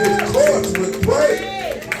his courts with praise.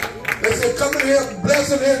 They say, come in here,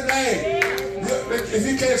 blessing his name. If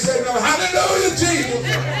you can't say nothing, hallelujah, Jesus.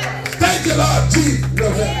 Thank you, Lord Jesus. You know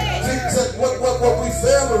what I'm saying? What we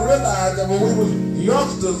fail to realize that when we were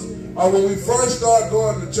youngsters or when we first started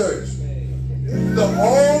going to church, the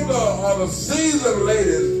older or the seasoned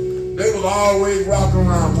ladies, they was always rocking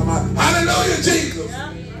around talking about, hallelujah, Jesus.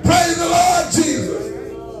 Praise the Lord, Jesus.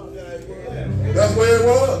 That's where it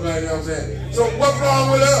was, man, you know what I'm saying? So what's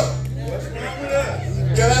wrong with us?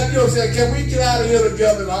 Can we get out of here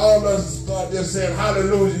together and all of us start just saying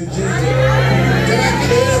hallelujah, Jesus? Can I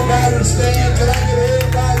get everybody to stand? Can I get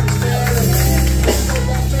everybody to stand?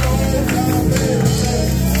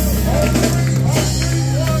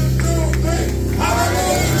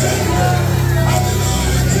 Hallelujah, Jesus!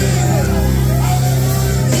 Hallelujah, Jesus!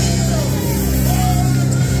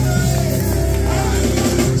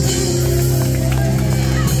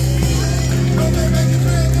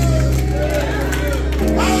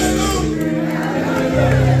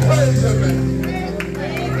 Praise him, man.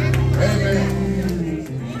 Amen.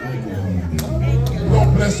 We're going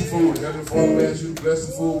to bless the food. Heavenly Father, we ask you to bless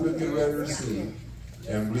the food we're getting ready to receive.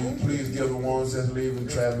 And please give the ones that's leaving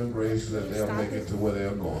traveling grace so that they'll make it to where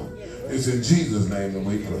they're going. It's in Jesus' name that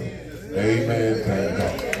we pray. Amen. Thank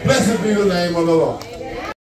God. Blessed be the name of the Lord.